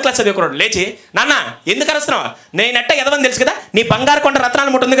 3rd క్లాస్ చదివే కుర్రాడు లేచి, నాన్న ఎందుకు అరుస్తున్నావా, నేను ఎట్ట ఎదవని తెలుసు కదా, నీ బంగారు కొండ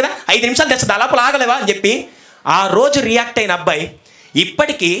రత్నాలు ముట్టుంది కదా, 5 నిమిషాలు తెస్తుంది, అలాపలు ఆగలేవా అని చెప్పి ఆ రోజు రియాక్ట్ అయిన అబ్బాయి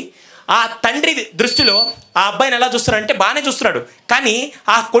ఇప్పటికీ ఆ తండ్రి దృష్టిలో ఆ అబ్బాయిని ఎలా చూస్తున్నాడంటే బాగానే చూస్తున్నాడు, కానీ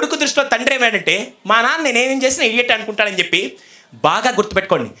ఆ కొడుకు దృష్టిలో తండ్రి ఏమేంటంటే మా నాన్న నేనేం చేసినా ఇడియట్ అనుకుంటాడని చెప్పి. బాగా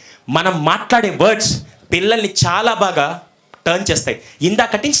గుర్తుపెట్టుకోండి, మనం మాట్లాడే వర్డ్స్ పిల్లల్ని చాలా బాగా టర్న్ చేస్తాయి.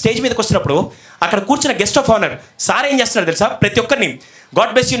 ఇందాకటి స్టేజ్ మీదకి వచ్చినప్పుడు అక్కడ కూర్చున్న గెస్ట్ ఆఫ్ ఆనర్ సార్ ఏం చేస్తున్నారు తెలుసా, ప్రతి ఒక్కరిని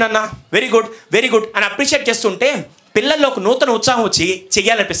గాడ్ బ్లెస్ యూ నాన్న, వెరీ గుడ్ వెరీ గుడ్ అని అప్రిషియేట్ చేస్తుంటే పిల్లల్లో ఒక నూతన ఉత్సాహం వచ్చి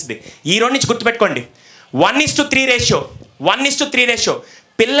చెయ్యాలనిపిస్తుంది. ఈ రోజు నుంచి గుర్తుపెట్టుకోండి, 1:3 రేషియో, 1:3 రేషియో.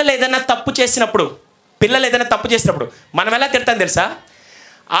 పిల్లలు ఏదైనా తప్పు చేసినప్పుడు మనం ఎలా తిడతాం తెలుసా?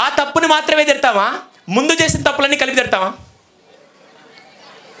 ఆ తప్పుని మాత్రమే తిడతామా, ముందు చేసిన తప్పులన్నీ కలిపి తిడతామా?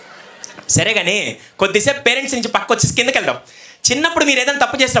 సరే కానీ కొద్దిసేపు పేరెంట్స్ నుంచి పక్క వచ్చి కిందకి వెళ్దాం. చిన్నప్పుడు మీరు ఏదైనా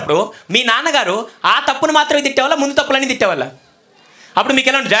తప్పు చేసినప్పుడు మీ నాన్నగారు ఆ తప్పును మాత్రమే తిట్టేవాళ్ళ, ముందు తప్పులన్నీ తిట్టేవాళ్ళ? అప్పుడు మీకు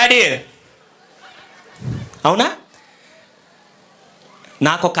ఎలా ఉంటుంది? డాడీ అవునా?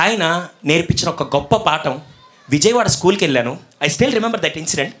 నాకు ఒక ఆయన నేర్పించిన ఒక గొప్ప పాఠం. విజయవాడ స్కూల్కి వెళ్ళాను. I still remember that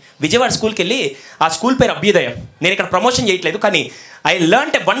incident. Vijayawada స్కూల్కి వెళ్ళి, ఆ స్కూల్ పేరు అభ్యుదయం. నేను ఇక్కడ ప్రమోషన్ చేయట్లేదు, కానీ I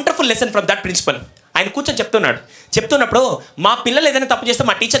learned a wonderful lesson from that principal. ఆయన కూర్చొని చెప్తున్నప్పుడు మా పిల్లలు ఏదైనా తప్పు చేస్తే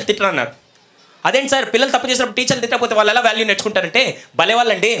మా టీచర్ తిట్టరన్నారు. అదేంటి సార్, పిల్లలు తప్పు చేసినప్పుడు టీచర్లు తిట్టకపోతే వాళ్ళు ఎలా వాల్యూ నేర్చుకుంటారంటే, భలే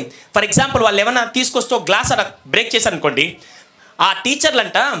వాళ్ళండి. ఫర్ ఎగ్జాంపుల్ వాళ్ళు ఏమన్నా తీసుకొస్తూ గ్లాస్ అలా బ్రేక్ చేశారనుకోండి, ఆ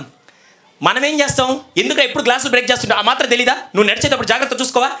టీచర్లంట మనం ఏం చేస్తాం, ఎందుకు ఎప్పుడు గ్లాసులు బ్రేక్ చేస్తుంటావు, ఆ మాత్రం తెలీదా, నువ్వు నడిచేటప్పుడు జాగ్రత్త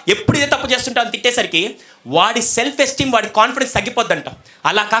చూసుకోవా, ఎప్పుడు ఇదే తప్పు చేస్తుంటావు అని తిట్టేసరికి వాడి సెల్ఫ్ ఎస్టీమ్, వాడి కాన్ఫిడెన్స్ తగ్గిపోద్దంట.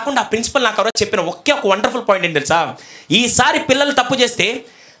 అలా కాకుండా ఆ ప్రిన్సిపల్ నాకు ఎవరో చెప్పిన ఒకే ఒక వండర్ఫుల్ పాయింట్ ఏంటి తెలుసా, ఈసారి పిల్లలు తప్పు చేస్తే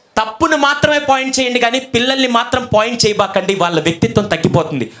తప్పును మాత్రమే పాయింట్ చేయండి, కానీ పిల్లల్ని మాత్రం పాయింట్ చేయబాకండి, వాళ్ళ వ్యక్తిత్వం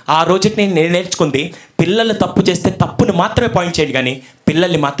తగ్గిపోతుంది. ఆ రోజుకి నేను నేర్చుకుంది, పిల్లలు తప్పు చేస్తే తప్పును మాత్రమే పాయింట్ చేయండి, కానీ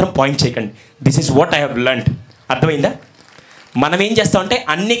పిల్లల్ని మాత్రం పాయింట్ చేయకండి. This is what I have learned. అర్థమైందా? మనం ఏం చేస్తామంటే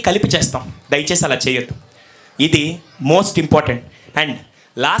అన్నీ కలిపి చేస్తాం. దయచేసి అలా చేయొద్దు. ఇది most important. And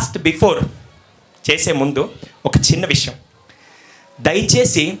last before చేసే ముందు ఒక చిన్న విషయం,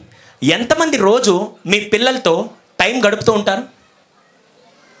 దయచేసి ఎంతమంది రోజు మీ పిల్లలతో టైం గడుపుతూ ఉంటారు?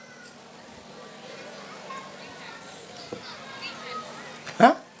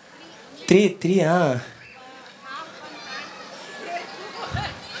 త్రీ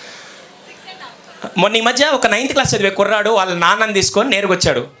మొన్న ఈ మధ్య ఒక 9th క్లాస్ చదివే కుర్రాడు వాళ్ళ నాన్నని తీసుకొని నేరుగా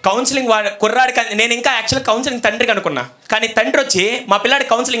వచ్చాడు. కౌన్సిలింగ్ కుర్రాడికి, నేను ఇంకా యాక్చువల్గా కౌన్సిలింగ్ తండ్రికి అనుకున్నా, కానీ తండ్రి వచ్చి మా పిల్లాడి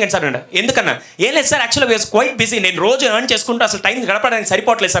కౌన్సిలింగ్ అని సార్ అన్నాడు. ఎందుకన్నా? ఏం లేదు సార్, యాక్చువల్గా వేస్ క్వైట్ బిజీ, నేను రోజు ఎర్న్ చేసుకుంటూ అసలు టైం గడపడానికి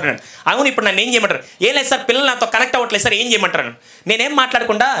సరిపోవట్లేదు సార్ అన్నాడు. అవును, ఇప్పుడు నన్ను ఏం చేయమంటారు? ఏం లేదు సార్, పిల్లలు నాతో కనెక్ట్ అవ్వట్లేదు సార్, ఏం చేయమంటారు? నేనేం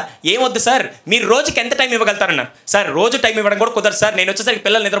మాట్లాడకుండా, ఏమొద్దు సార్, మీరు రోజుకి ఎంత టైం ఇవ్వగలుగుతారన్నా? సార్ రోజు టైం ఇవ్వడం కూడా కుదరదు సార్, నేను వచ్చేసరికి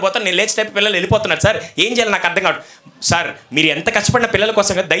పిల్లలు నిద్రపోతాను, నేను లేచి టైం పిల్లలు వెళ్ళిపోతున్నారు సార్, ఏం చేయాలి నాకు అర్థం కాదు సార్, మీరు ఎంత కష్టపడిన పిల్లల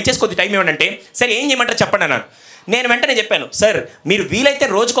కోసం కదా, దయచేసి కొద్ది టైం ఇవ్వండి అంటే, సరే ఏం చేయమంటారు చెప్పండి అన్నాను. నేను వెంటనే చెప్పాను, సార్ మీరు వీలైతే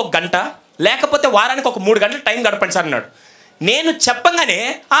రోజుకు 1 గంట, లేకపోతే వారానికి ఒక 3 గంటలు టైం గడపండి సార్ అన్నాడు. నేను చెప్పంగానే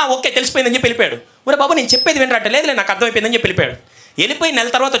ఓకే తెలిసిపోయిందని చెప్పి వెళ్ళిపోయాడు. మరి బాబు నేను చెప్పేది వినరంటే, లేదు నాకు అర్థమైపోయిందని చెప్పి వెళ్ళిపోయాడు. వెళ్ళిపోయి నెల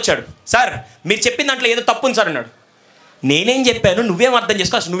తర్వాత వచ్చాడు, సార్ మీరు చెప్పిన దాంట్లో ఏదో తప్పు ఉంది సార్ అన్నాడు. నేనేం చెప్పాను, నువ్వేం అర్థం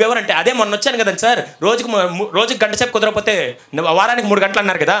చేసుకో, అసలు నువ్వెవరంటే, అదే మొన్న వచ్చాను కదండి సార్, రోజుకి గంట సేపు కుదరకపోతే వారానికి 3 గంటలు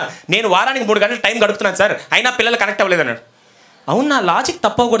అన్నారు కదా, నేను వారానికి 3 గంటలు టైం గడుపుతున్నాను సార్, అయినా పిల్లలు కనెక్ట్ అవ్వలేదు అన్నాడు. అవును, నా లాజిక్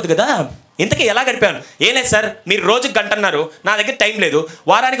తప్పకూడదు కదా, ఇంతకీ ఎలా గడిపాను? ఏం లేదు సార్, మీరు రోజుకి గంట అన్నారు, నా దగ్గర టైం లేదు,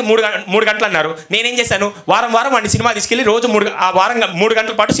 వారానికి 3 గంటలు అన్నారు, నేనేం చేశాను, వారం వాడిని సినిమా తీసుకెళ్ళి రోజు 3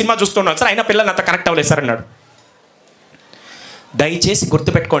 గంటల పాటు సినిమా చూస్తున్నాను సార్, అయినా పిల్లలు అంత కనెక్ట్ అవ్వలేదు సార్ అన్నాడు. దయచేసి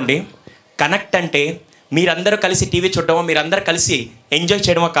గుర్తుపెట్టుకోండి, కనెక్ట్ అంటే మీరందరూ కలిసి టీవీ చూడటమో, మీరందరూ కలిసి ఎంజాయ్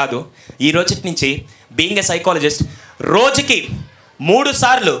చేయడమో కాదు. ఈ రోజు నుంచి బీయింగ్ ఏ సైకాలజిస్ట్, రోజుకి 3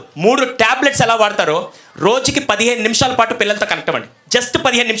 సార్లు 3 ట్యాబ్లెట్స్ ఎలా వాడతారో, రోజుకి 15 నిమిషాల పాటు పిల్లలతో కనెక్ట్ అవ్వండి. జస్ట్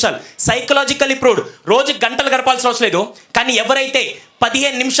 15 నిమిషాలు, సైకలాజికల్లీ ప్రూవ్డ్. రోజుకి గంటలు గడపాల్సిన అవసరం లేదు, కానీ ఎవరైతే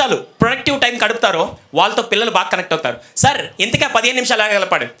 15 నిమిషాలు ప్రొడక్టివ్ టైం గడుపుతారో వాళ్ళతో పిల్లలు బాగా కనెక్ట్ అవుతారు. సార్ ఇంతకే 15 నిమిషాలు ఎలా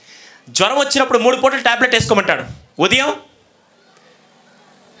గడపాడు? జ్వరం వచ్చినప్పుడు 3 పూటలు ట్యాబ్లెట్ వేసుకోమంటాడు, ఉదయం,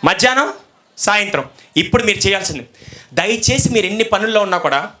 మధ్యాహ్నం, సాయంత్రం. ఇప్పుడు మీరు చేయాల్సింది, దయచేసి మీరు ఎన్ని పనుల్లో ఉన్నా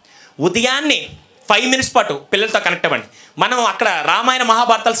కూడా ఉదయాన్నే 5 మినిట్స్ పాటు పిల్లలతో కనెక్ట్ అవ్వండి. మనం అక్కడ రామాయణ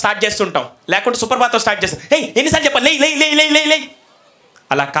మహాభారతాలు స్టార్ట్ చేస్తుంటాం, లేకుంటే సుప్రభాతం స్టార్ట్ చేస్తాం, ఎన్నిసార్లు చెప్పాలి, లే లే లే లే లే.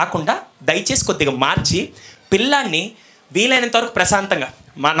 అలా కాకుండా దయచేసి కొద్దిగా మార్చి పిల్లాన్ని వీలైనంత వరకు ప్రశాంతంగా,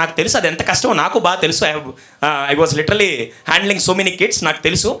 నాకు తెలుసు అది ఎంత కష్టమో, నాకు బాగా తెలుసు, I was literally handling so many kids, నాకు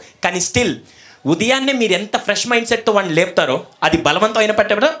తెలుసు. కానీ స్టిల్ ఉదయాన్నే మీరు ఎంత ఫ్రెష్ మైండ్ సెట్తో వాడిని లేపుతారో, అది బలవంతం అయిన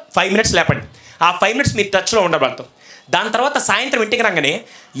పట్టే 5 మినిట్స్ లేపండి. ఆ 5 మినిట్స్ మీరు టచ్లో ఉండబడతాం. దాని తర్వాత సాయంత్రం ఇంటికి రాగానే,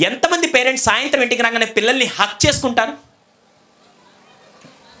 ఎంతమంది పేరెంట్స్ సాయంత్రం ఇంటికి రాగానే పిల్లల్ని హక్ చేసుకుంటారు?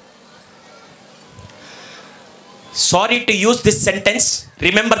 Sorry to use this sentence,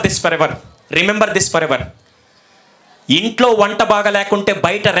 remember this for ever, remember this for ever. ఇంట్లో వంట బాగా లేకుంటే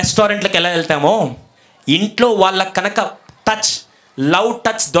బయట రెస్టారెంట్లకు ఎలా వెళ్తామో, ఇంట్లో వాళ్ళకి కనుక టచ్, లవ్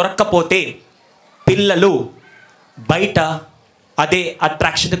టచ్ దొరక్కపోతే పిల్లలు బయట అదే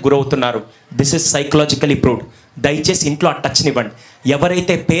అట్రాక్షన్కి గురవుతున్నారు. This is psychologically proved. దయచేసి ఇంట్లో ఆ టచ్ని ఇవ్వండి.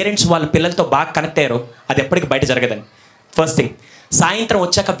 ఎవరైతే పేరెంట్స్ వాళ్ళ పిల్లలతో బాగా కనెక్ట్ అయ్యారో అది ఎప్పటికీ బయట జరగదండి. ఫస్ట్ థింగ్, సాయంత్రం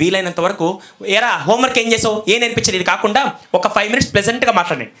వచ్చాక వీలైనంత వరకు ఏరా హోంవర్క్ ఏం చేసావు, ఏం నేర్పించలేదు, ఇది కాకుండా ఒక 5 మినిట్స్ ప్లెజెంట్గా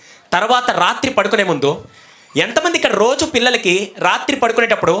మాట్లాడండి. తర్వాత రాత్రి పడుకునే ముందు, ఎంతమంది ఇక్కడ రోజు పిల్లలకి రాత్రి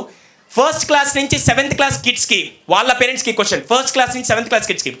పడుకునేటప్పుడు 1st క్లాస్ నుంచి 7th క్లాస్ కిడ్స్కి వాళ్ళ పేరెంట్స్కి క్వశ్చన్, 1st క్లాస్ నుంచి 7th క్లాస్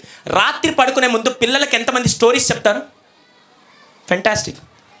కిడ్స్కి రాత్రి పడుకునే ముందు పిల్లలకి ఎంతమంది స్టోరీస్ చెప్తారు? Fantastic,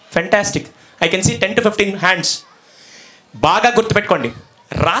 fantastic. I can see 10 to 15 hands. బాగా గుర్తుపెట్టుకోండి,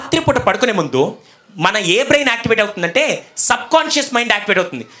 రాత్రిపూట పడుకునే ముందు మన ఏ బ్రెయిన్ యాక్టివేట్ అవుతుందంటే సబ్ కాన్షియస్ మైండ్ యాక్టివేట్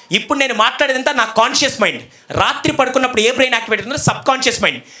అవుతుంది. ఇప్పుడు నేను మాట్లాడేదంతా నా కాన్షియస్ మైండ్. రాత్రి పడుకున్నప్పుడు ఏ బ్రెయిన్ యాక్టివేట్ అవుతుందో సబ్ కాన్షియస్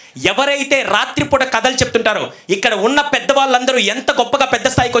మైండ్. ఎవరైతే రాత్రిపూట కథలు చెప్తుంటారో, ఇక్కడ ఉన్న పెద్దవాళ్ళందరూ ఎంత గొప్పగా పెద్ద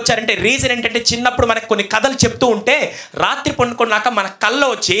స్థాయికి వచ్చారంటే రీజన్ ఏంటంటే, చిన్నప్పుడు మనకు కొన్ని కథలు చెప్తూ ఉంటే రాత్రి పడుకున్నాక మన కళ్ళలో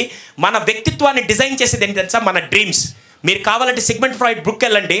వచ్చి మన వ్యక్తిత్వాన్ని డిజైన్ చేసేది ఏంటంటే మన డ్రీమ్స్. మీరు కావాలంటే సిగ్మండ్ ఫ్రాయిడ్ బుక్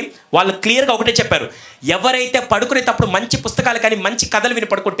వెళ్ళండి, వాళ్ళు క్లియర్గా ఒకటే చెప్పారు, ఎవరైతే పడుకునేటప్పుడు మంచి పుస్తకాలు కానీ మంచి కథలు విని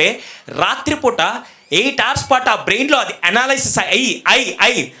పడుకుంటే రాత్రిపూట 8 hours పాటు ఆ బ్రెయిన్లో అది అనాలైసిస్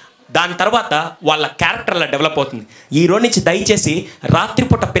అయ్యి దాని తర్వాత వాళ్ళ క్యారెక్టర్లా డెవలప్ అవుతుంది. ఈ రోజు నుంచి దయచేసి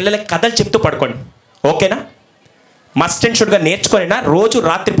రాత్రిపూట పిల్లలకి కథలు చెప్తూ పడుకోండి, ఓకేనా? మస్ట్ అండ్ షుడ్గా నేర్చుకొనినా రోజు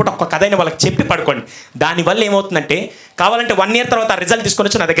రాత్రిపూట ఒక్క కథ అయినా వాళ్ళకి చెప్పి పడుకోండి. దానివల్ల ఏమవుతుందంటే కావాలంటే 1 year తర్వాత ఆ రిజల్ట్ తీసుకొని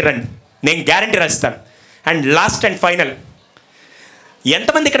వచ్చి నా దగ్గర రండి, నేను గ్యారంటీ రాస్తాను. అండ్ లాస్ట్ అండ్ ఫైనల్,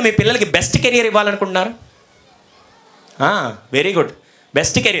 ఎంతమంది ఇక్కడ మీ పిల్లలకి best career ఇవ్వాలనుకుంటున్నారు? Very good,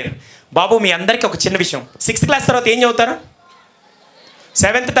 best career. బాబు మీ అందరికీ ఒక చిన్న విషయం, 6th class తర్వాత ఏం చదువుతారు?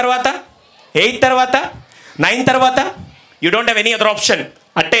 7th తర్వాత, 8th తర్వాత, 9th తర్వాత you don't have any other option,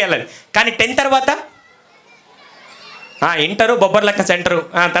 అట్టే వెళ్ళాలి. కానీ 10th తర్వాత ఇంటరు బొబ్బర్ లెక్క సెంటరు,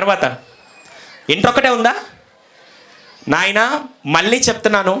 తర్వాత ఇంటర్ ఒక్కటే ఉందా? నాయన మళ్ళీ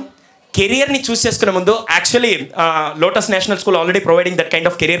చెప్తున్నాను, కెరియర్ని చూస్ చేసుకునే ముందు actually lotus national school already providing that kind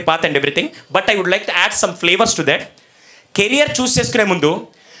of career path and everything, but I would like to add some flavours to that. Career చూస్ చేసుకునే ముందు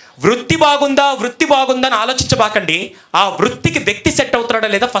వృత్తి బాగుందా అని ఆలోచించబాకండి. ఆ వృత్తికి వ్యక్తి సెట్ అవుతున్నాడా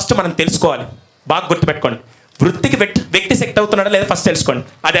లేదా ఫస్ట్ మనం తెలుసుకోవాలి. బాగా గుర్తుపెట్టుకోండి, వృత్తికి వ్యక్తి సెట్ అవుతున్నాడా లేదా ఫస్ట్ తెలుసుకోండి.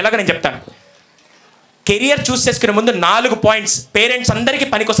 అది ఎలాగ నేను చెప్తాను. కెరియర్ చూస్ చేసుకునే ముందు 4 points పేరెంట్స్ అందరికీ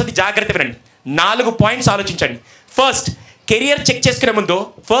పనికి వస్తుంది, జాగ్రత్త వినండి. 4 points ఆలోచించండి. ఫస్ట్, కెరియర్ చెక్ చేసుకునే ముందు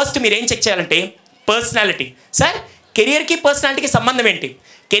ఫస్ట్ మీరు ఏం చెక్ చేయాలంటే పర్సనాలిటీ. సార్ కెరియర్కి పర్సనాలిటీకి సంబంధం ఏంటి?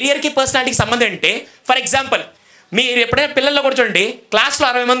 కెరియర్కి పర్సనాలిటీకి సంబంధం ఏంటంటే, ఫర్ ఎగ్జాంపుల్ మీరు ఎప్పుడైనా పిల్లల్లో కూడా చూడండి, క్లాస్లో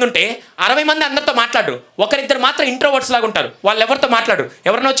 60 మంది ఉంటే 60 మంది అందరితో మాట్లాడు, ఒకరిద్దరు మాత్రం ఇంట్రోవర్ట్స్ లాగా ఉంటారు. వాళ్ళు ఎవరితో మాట్లాడు,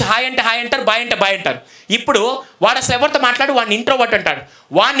 ఎవరినో వచ్చి హాయ్ అంటే హాయ్ అంటారు, బాయ్ అంటే బాయ్ అంటారు. ఇప్పుడు వాడు అసలు ఎవరితో మాట్లాడు, వాడిని ఇంట్రోవర్ట్ అంటాడు.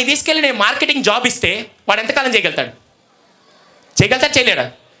 వాడిని తీసుకెళ్ళి నేను మార్కెటింగ్ జాబ్ ఇస్తే వాడు ఎంతకాలం చేయగలుగుతాడు? చేయలేడా?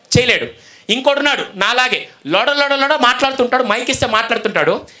 చేయలేడు. ఇంకోడున్నాడు నాలాగే లోడో మాట్లాడుతుంటాడు, మైక్ ఇస్తే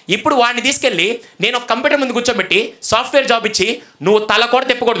మాట్లాడుతుంటాడు. ఇప్పుడు వాడిని తీసుకెళ్ళి నేను ఒక కంప్యూటర్ ముందు కూర్చోబెట్టి సాఫ్ట్వేర్ జాబ్ ఇచ్చి నువ్వు తల కూడా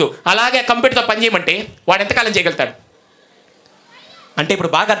తిప్పకూడదు, అలాగే కంప్యూటర్తో పని చేయమంటే వాడు ఎంతకాలం చేయగలుగుతాడు? అంటే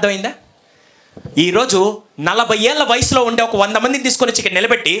ఇప్పుడు బాగా అర్థమైందా? ఈరోజు 40 ఏళ్ళ వయసులో ఉండే ఒక 100 మందిని తీసుకొని వచ్చి ఇక్కడ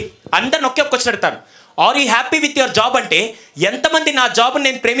నిలబెట్టి అందరిని ఒకే ఒక్క క్వశ్చన్ అడుగుతారు, are you happy with your job అంటే ఎంతమంది నా జాబ్ని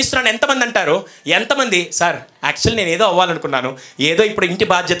నేను ప్రేమిస్తున్నాను ఎంతమంది అంటారు? ఎంతమంది సార్ యాక్చువల్లీ నేను ఏదో అవ్వాలనుకున్నాను, ఏదో ఇప్పుడు ఇంటి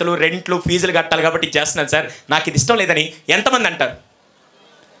బాధ్యతలు, రెంట్లు, ఫీజులు కట్టాలి కాబట్టి చేస్తున్నాను సార్, నాకు ఇది ఇష్టం లేదని ఎంతమంది అంటారు?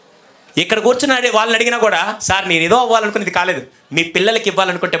 ఇక్కడ కూర్చుని వాళ్ళని అడిగినా కూడా సార్ నేను ఏదో అవ్వాలనుకున్నది కాలేదు. మీ పిల్లలకి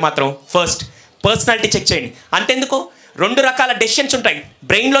ఇవ్వాలనుకుంటే మాత్రం ఫస్ట్ పర్సనాలిటీ చెక్ చేయండి. అంతెందుకు, 2 రకాల డెసిషన్స్ ఉంటాయి,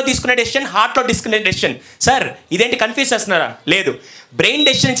 బ్రెయిన్లో తీసుకునే డెసిషన్, హార్ట్లో తీసుకునే డెసిషన్. సార్ ఇదేంటి కన్ఫ్యూజ్ చేస్తున్నారా? లేదు, బ్రెయిన్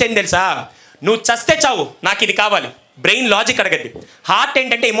డెసిషన్స్ ఏంటి తెలుసా? నువ్వు చస్తే చావు, నాకు ఇది కావాలి, బ్రెయిన్ లాజిక్ అడగద్ది. హార్ట్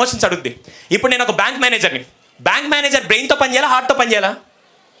ఏంటంటే ఎమోషన్స్ అడుగుద్ది. ఇప్పుడు నేను ఒక బ్యాంక్ మేనేజర్ని, బ్యాంక్ మేనేజర్ బ్రెయిన్తో పని చేయాలా, హార్ట్తో పని చేయాలా?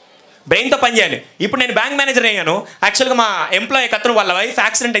 బ్రెయిన్తో పని చేయాలి. ఇప్పుడు నేను బ్యాంక్ మేనేజర్ అయ్యాను, యాక్చువల్గా మా ఎంప్లాయీ అతను వాళ్ళ వైఫ్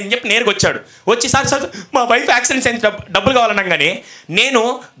యాక్సిడెంట్ అని చెప్పి నేరుగా వచ్చాడు, వచ్చి సార్ మా వైఫ్ యాక్సిడెంట్స్ ఎంత డబ్బులు కావాలనగానే నేను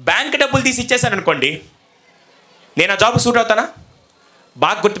బ్యాంక్ డబ్బులు తీసి ఇచ్చేసాను అనుకోండి, నేను ఆ జాబ్ సూట్ అవుతానా?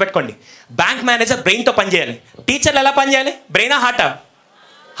 బాగా గుర్తుపెట్టుకోండి, బ్యాంక్ మేనేజర్ బ్రెయిన్తో పని చేయాలి. టీచర్లు ఎలా పని చేయాలి? బ్రెయినా హార్టా?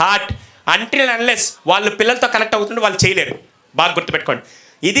 హార్ట్. అంటిల్ అండ్ అన్లెస్ వాళ్ళు పిల్లలతో కనెక్ట్ అవుతుంటే వాళ్ళు చేయలేరు. బాగా గుర్తుపెట్టుకోండి.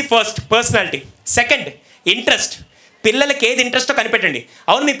 ఇది ఫస్ట్ పర్సనాలిటీ. Second, interest. పిల్లలకి ఏది ఇంట్రెస్టో కనిపెట్టండి.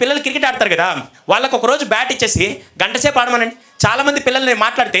 అవును మీ పిల్లలు క్రికెట్ ఆడతారు కదా, వాళ్ళకు ఒక రోజు బ్యాట్ ఇచ్చేసి గంటసేపు ఆడమనండి. చాలామంది పిల్లలు నేను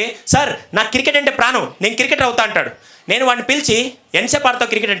మాట్లాడితే సార్ నాకు క్రికెట్ అంటే ప్రాణం, నేను క్రికెటర్ అవుతా అంటాడు. నేను వాడిని పిలిచి ఎంతసేపు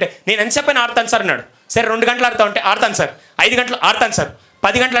ఆడతావు క్రికెట్ అంటే, నేను ఎంతసేపు అయినా ఆడతాను సార్ అన్నాడు. సరే 2 గంటలు ఆడతావు అంటే ఆడతాను సార్, 5 గంటలు ఆడతాను సార్,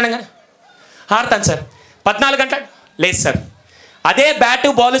 10 గంటలు అనగానే ఆడతాను సార్, 14 గంటలు లేదు సార్. అదే బ్యాటు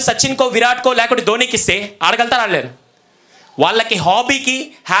బాల్ సచిన్కో, విరాట్కో లేకపోతే ధోనికి ఇస్తే ఆడగలుగుతారు, ఆడలేరు. వాళ్ళకి హాబీకి,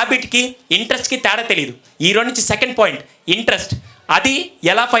 హ్యాబిట్కి, ఇంట్రెస్ట్కి తేడా తెలియదు. ఈరోజు నుంచి సెకండ్ పాయింట్ ఇంట్రెస్ట్. అది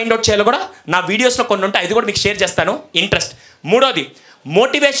ఎలా ఫైండ్ అవుట్ చేయాలో కూడా నా వీడియోస్లో కొన్ని ఉంటాయి, అది కూడా మీకు షేర్ చేస్తాను. ఇంట్రెస్ట్. మూడోది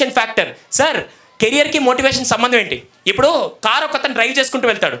మోటివేషన్ ఫ్యాక్టర్. సార్ కెరియర్కి మోటివేషన్ సంబంధం ఏంటి? ఇప్పుడు కార్ ఒక అతను డ్రైవ్ చేసుకుంటూ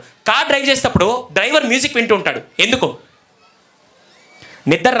వెళ్తాడు, కార్ డ్రైవ్ చేసేటప్పుడు డ్రైవర్ మ్యూజిక్ వింటూ ఉంటాడు. ఎందుకు?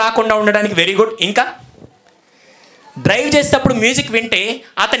 నిద్ర రాకుండా ఉండడానికి. Very good. ఇంకా డ్రైవ్ చేసేటప్పుడు మ్యూజిక్ వింటే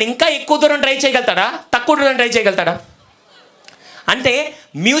అతను ఇంకా ఎక్కువ దూరం డ్రైవ్ చేయగలుగుతాడా, తక్కువ దూరం డ్రైవ్ చేయగలుగుతాడా? అంటే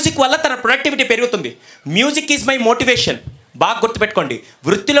మ్యూజిక్ వల్ల తన ప్రొడక్టివిటీ పెరుగుతుంది. Music is my motivation. బాగా గుర్తుపెట్టుకోండి,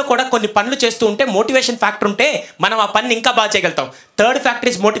 వృత్తిలో కూడా కొన్ని పనులు చేస్తూ ఉంటే మోటివేషన్ ఫ్యాక్టర్ ఉంటే మనం ఆ పని ఇంకా బాగా చేయగలుగుతాం. Third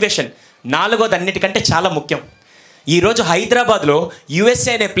factor is motivation. 4వది అన్నిటికంటే చాలా ముఖ్యం. ఈరోజు హైదరాబాద్లో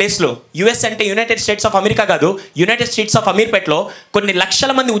యుఎస్ఏ అనే ప్లేస్లో, యుఎస్ అంటే యునైటెడ్ స్టేట్స్ ఆఫ్ అమెరికా కాదు, యునైటెడ్ స్టేట్స్ ఆఫ్ అమీర్పేటలో కొన్ని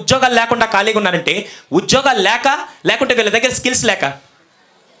లక్షల మంది ఉద్యోగాలు లేకుండా ఖాళీగా ఉన్నారంటే ఉద్యోగాలు లేకుంటే వీళ్ళ దగ్గర స్కిల్స్ లేక.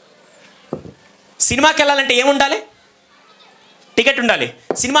 సినిమాకి వెళ్ళాలంటే ఏముండాలి? టికెట్ ఉండాలి.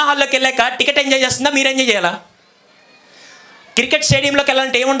 సినిమా హాల్లోకి వెళ్ళాక టికెట్ ఎంజాయ్ చేస్తుందా, మీరు ఎంజాయ్ చేయాలా? క్రికెట్ స్టేడియంలోకి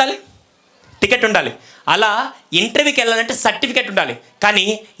వెళ్ళాలంటే ఏముండాలి? టికెట్ ఉండాలి. అలా ఇంటర్వ్యూకి వెళ్ళాలంటే సర్టిఫికేట్ ఉండాలి. కానీ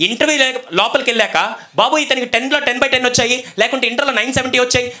ఇంటర్వ్యూ లోపలికి వెళ్ళాక బాబు ఇతనికి 10లో 10/10 వచ్చాయి, లేకుంటే ఇంటర్లో 970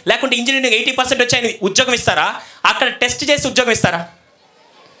 వచ్చాయి, లేకుంటే ఇంజనీరింగ్ 80% వచ్చాయని ఉద్యోగం ఇస్తారా? అక్కడ టెస్ట్ చేసి ఉద్యోగం ఇస్తారా?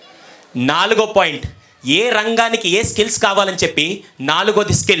 4వ పాయింట్, ఏ రంగానికి ఏ స్కిల్స్ కావాలని చెప్పి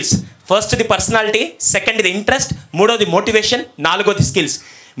 4వది స్కిల్స్. ఫస్ట్ది పర్సనాలిటీ, సెకండ్ది ఇంట్రెస్ట్, 3వది మోటివేషన్, 4వది స్కిల్స్.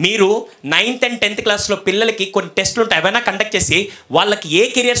 మీరు 9th and 10th క్లాస్లో పిల్లలకి కొన్ని టెస్టులు ఉంటాయి, అవైనా కండక్ట్ చేసి వాళ్ళకి ఏ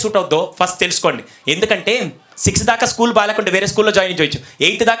కెరియర్ సూట్ అవుతుందో ఫస్ట్ తెలుసుకోండి. ఎందుకంటే 6 దాకా స్కూల్ బాగాలేకుంటే వేరే స్కూల్లో జాయిన్ చేయొచ్చు,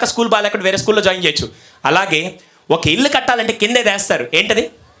 8th దాకా స్కూల్ బాగాలేకుంటే వేరే స్కూల్లో జాయిన్ చేయొచ్చు. అలాగే ఒక ఇల్లు కట్టాలంటే కిందే వేస్తారు, ఏంటది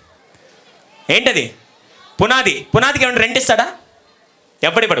పునాదికి ఏమైనా రెంట్ ఇస్తాడా?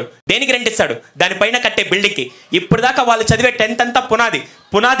 ఎవడివ్వడు. దేనికి రెంట్ ఇస్తాడు? దానిపైన కట్టే బిల్డింగ్కి. ఇప్పుడు దాకా వాళ్ళు చదివే 10th అంతా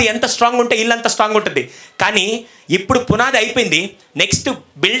పునాది ఎంత స్ట్రాంగ్ ఉంటే ఇల్లు అంత స్ట్రాంగ్ ఉంటుంది. కానీ ఇప్పుడు పునాది అయిపోయింది, నెక్స్ట్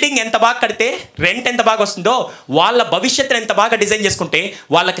బిల్డింగ్ ఎంత బాగా కడితే రెంట్ ఎంత బాగా వస్తుందో, వాళ్ళ భవిష్యత్తుని ఎంత బాగా డిజైన్ చేసుకుంటే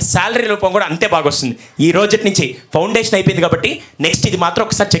వాళ్ళకి శాలరీ రూపం కూడా అంతే బాగా వస్తుంది. ఈ రోజు నుంచి ఫౌండేషన్ అయిపోయింది కాబట్టి నెక్స్ట్ ఇది మాత్రం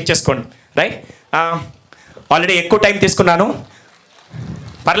ఒకసారి చెక్ చేసుకోండి. రైట్, ఆల్రెడీ ఎక్కువ టైం తీసుకున్నాను,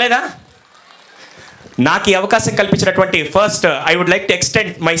 పర్లేదా? నాకు ఈ అవకాశం కల్పించినటువంటి first I would like to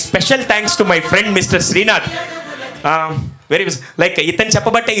extend my special thanks to my friend mister Srinath. Very like ఇతను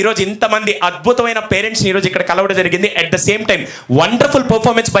చెప్పబట్టే ఈరోజు ఇంతమంది అద్భుతమైన పేరెంట్స్ని ఈరోజు ఇక్కడ కలవడం జరిగింది. At the same time wonderful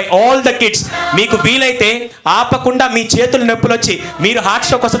performance by all the kids. మీకు వీలైతే ఆపకుండా మీ చేతులు నొప్పులు వచ్చి మీరు హార్ట్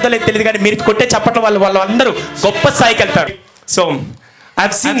స్ట్రోక్ వస్తుందో లేదు తెలియదు, కానీ మీరు కొట్టే చప్పట్ల వాళ్ళు అందరూ గొప్ప స్థాయికి వెళ్తారు. So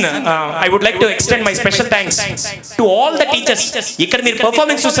I've seen, I would like to extend my special thanks to all the teachers. ఇక్కడ మీరు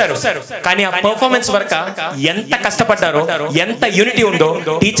పర్ఫార్మెన్స్ చూసారు, కానీ ఆ పర్ఫార్మెన్స్ వరకు ఎంత కష్టపడ్డారో, ఎంత యూనిటీ ఉందో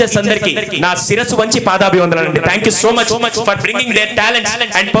టీచర్స్ అందరికీ నా శిరస్సు వంచి పాదాభివందనాలండి. Thank you so much for bringing there talents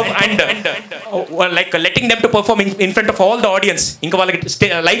and like letting them to perform in front of all the audience. ఇంకా వాళ్ళకి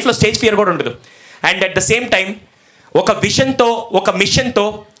లైఫ్లో స్టేజ్ ఫియర్ కూడా ఉండదు. And at the same time ఒక విషన్తో, ఒక మిషన్తో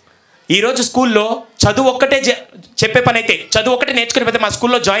ఈరోజు స్కూల్లో చదువు ఒక్కటే చెప్పే పని అయితే, చదువు ఒక్కటే నేర్చుకునే పోతే మా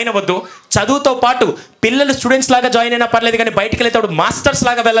స్కూల్లో జాయిన్ అవ్వద్దు, చదువుతో పాటు పిల్లలు స్టూడెంట్స్ లాగా జాయిన్ అయినా పర్లేదు, కానీ బయటికి వెళ్తే మాస్టర్స్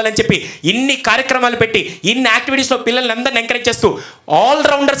లాగా వెళ్ళాలని చెప్పి ఇన్ని కార్యక్రమాలు పెట్టి ఇన్ని యాక్టివిటీస్లో పిల్లల్ని అందరిని ఎంకరేజ్ చేస్తూ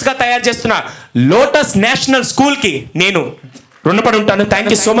ఆల్రౌండర్స్గా తయారు చేస్తున్న లోటస్ నేషనల్ స్కూల్కి నేను రుణపడి ఉంటాను.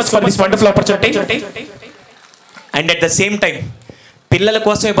 Thank you so much for this wonderful opportunity. And at the same time పిల్లల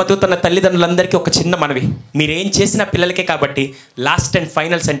కోసమే బతుకుతున్న తల్లిదండ్రులందరికీ ఒక చిన్న మనవి, మీరేం చేసినా పిల్లలకే కాబట్టి లాస్ట్ అండ్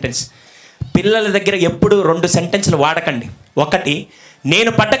ఫైనల్ సెంటెన్స్, పిల్లల దగ్గర ఎప్పుడు 2 సెంటెన్స్లు వాడకండి. ఒకటి,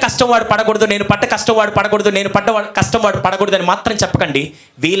 నేను పడ్డ కష్టం వాడు పడకూడదు, నేను పడ్డ కష్టం వాడు పడకూడదు, నేను పడ్డ కష్టం వాడు పడకూడదు అని మాత్రం చెప్పకండి.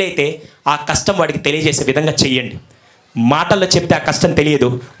 వీలైతే ఆ కష్టం వాడికి తెలియజేసే విధంగా చెయ్యండి. మాటల్లో చెప్తే ఆ కష్టం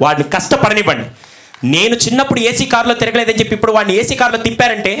తెలియదు, వాడిని కష్టపడనివ్వండి. నేను చిన్నప్పుడు ఏసీ కారులో తిరగలేదని చెప్పి ఇప్పుడు వాడిని ఏసీ కారులో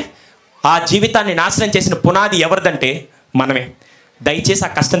తిప్పారంటే ఆ జీవితాన్ని నాశనం చేసిన పునాది ఎవరిదంటే మనమే. దయచేసి ఆ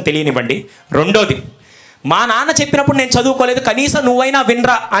కష్టం తెలియనివ్వండి. రెండోది, మా నాన్న చెప్పినప్పుడు నేను చదువుకోలేదు, కనీసం నువ్వైనా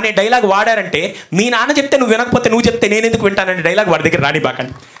వినరా అనే డైలాగ్ వాడారంటే, మీ నాన్న చెప్తే నువ్వు వినకపోతే నువ్వు చెప్తే నేను ఎందుకు వింటాననే డైలాగ్ వాడి దగ్గర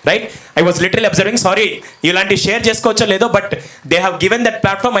రానివ్వకండి. Right, I was literally observing, sorry ఇలాంటివి షేర్ చేసుకోవచ్చో లేదో, but they have given that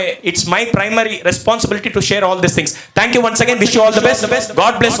platform. It's my primary responsibility to share all these things. Thank you once again, wish you all the best.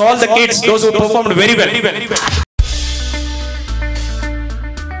 God bless all the kids, those who performed very well.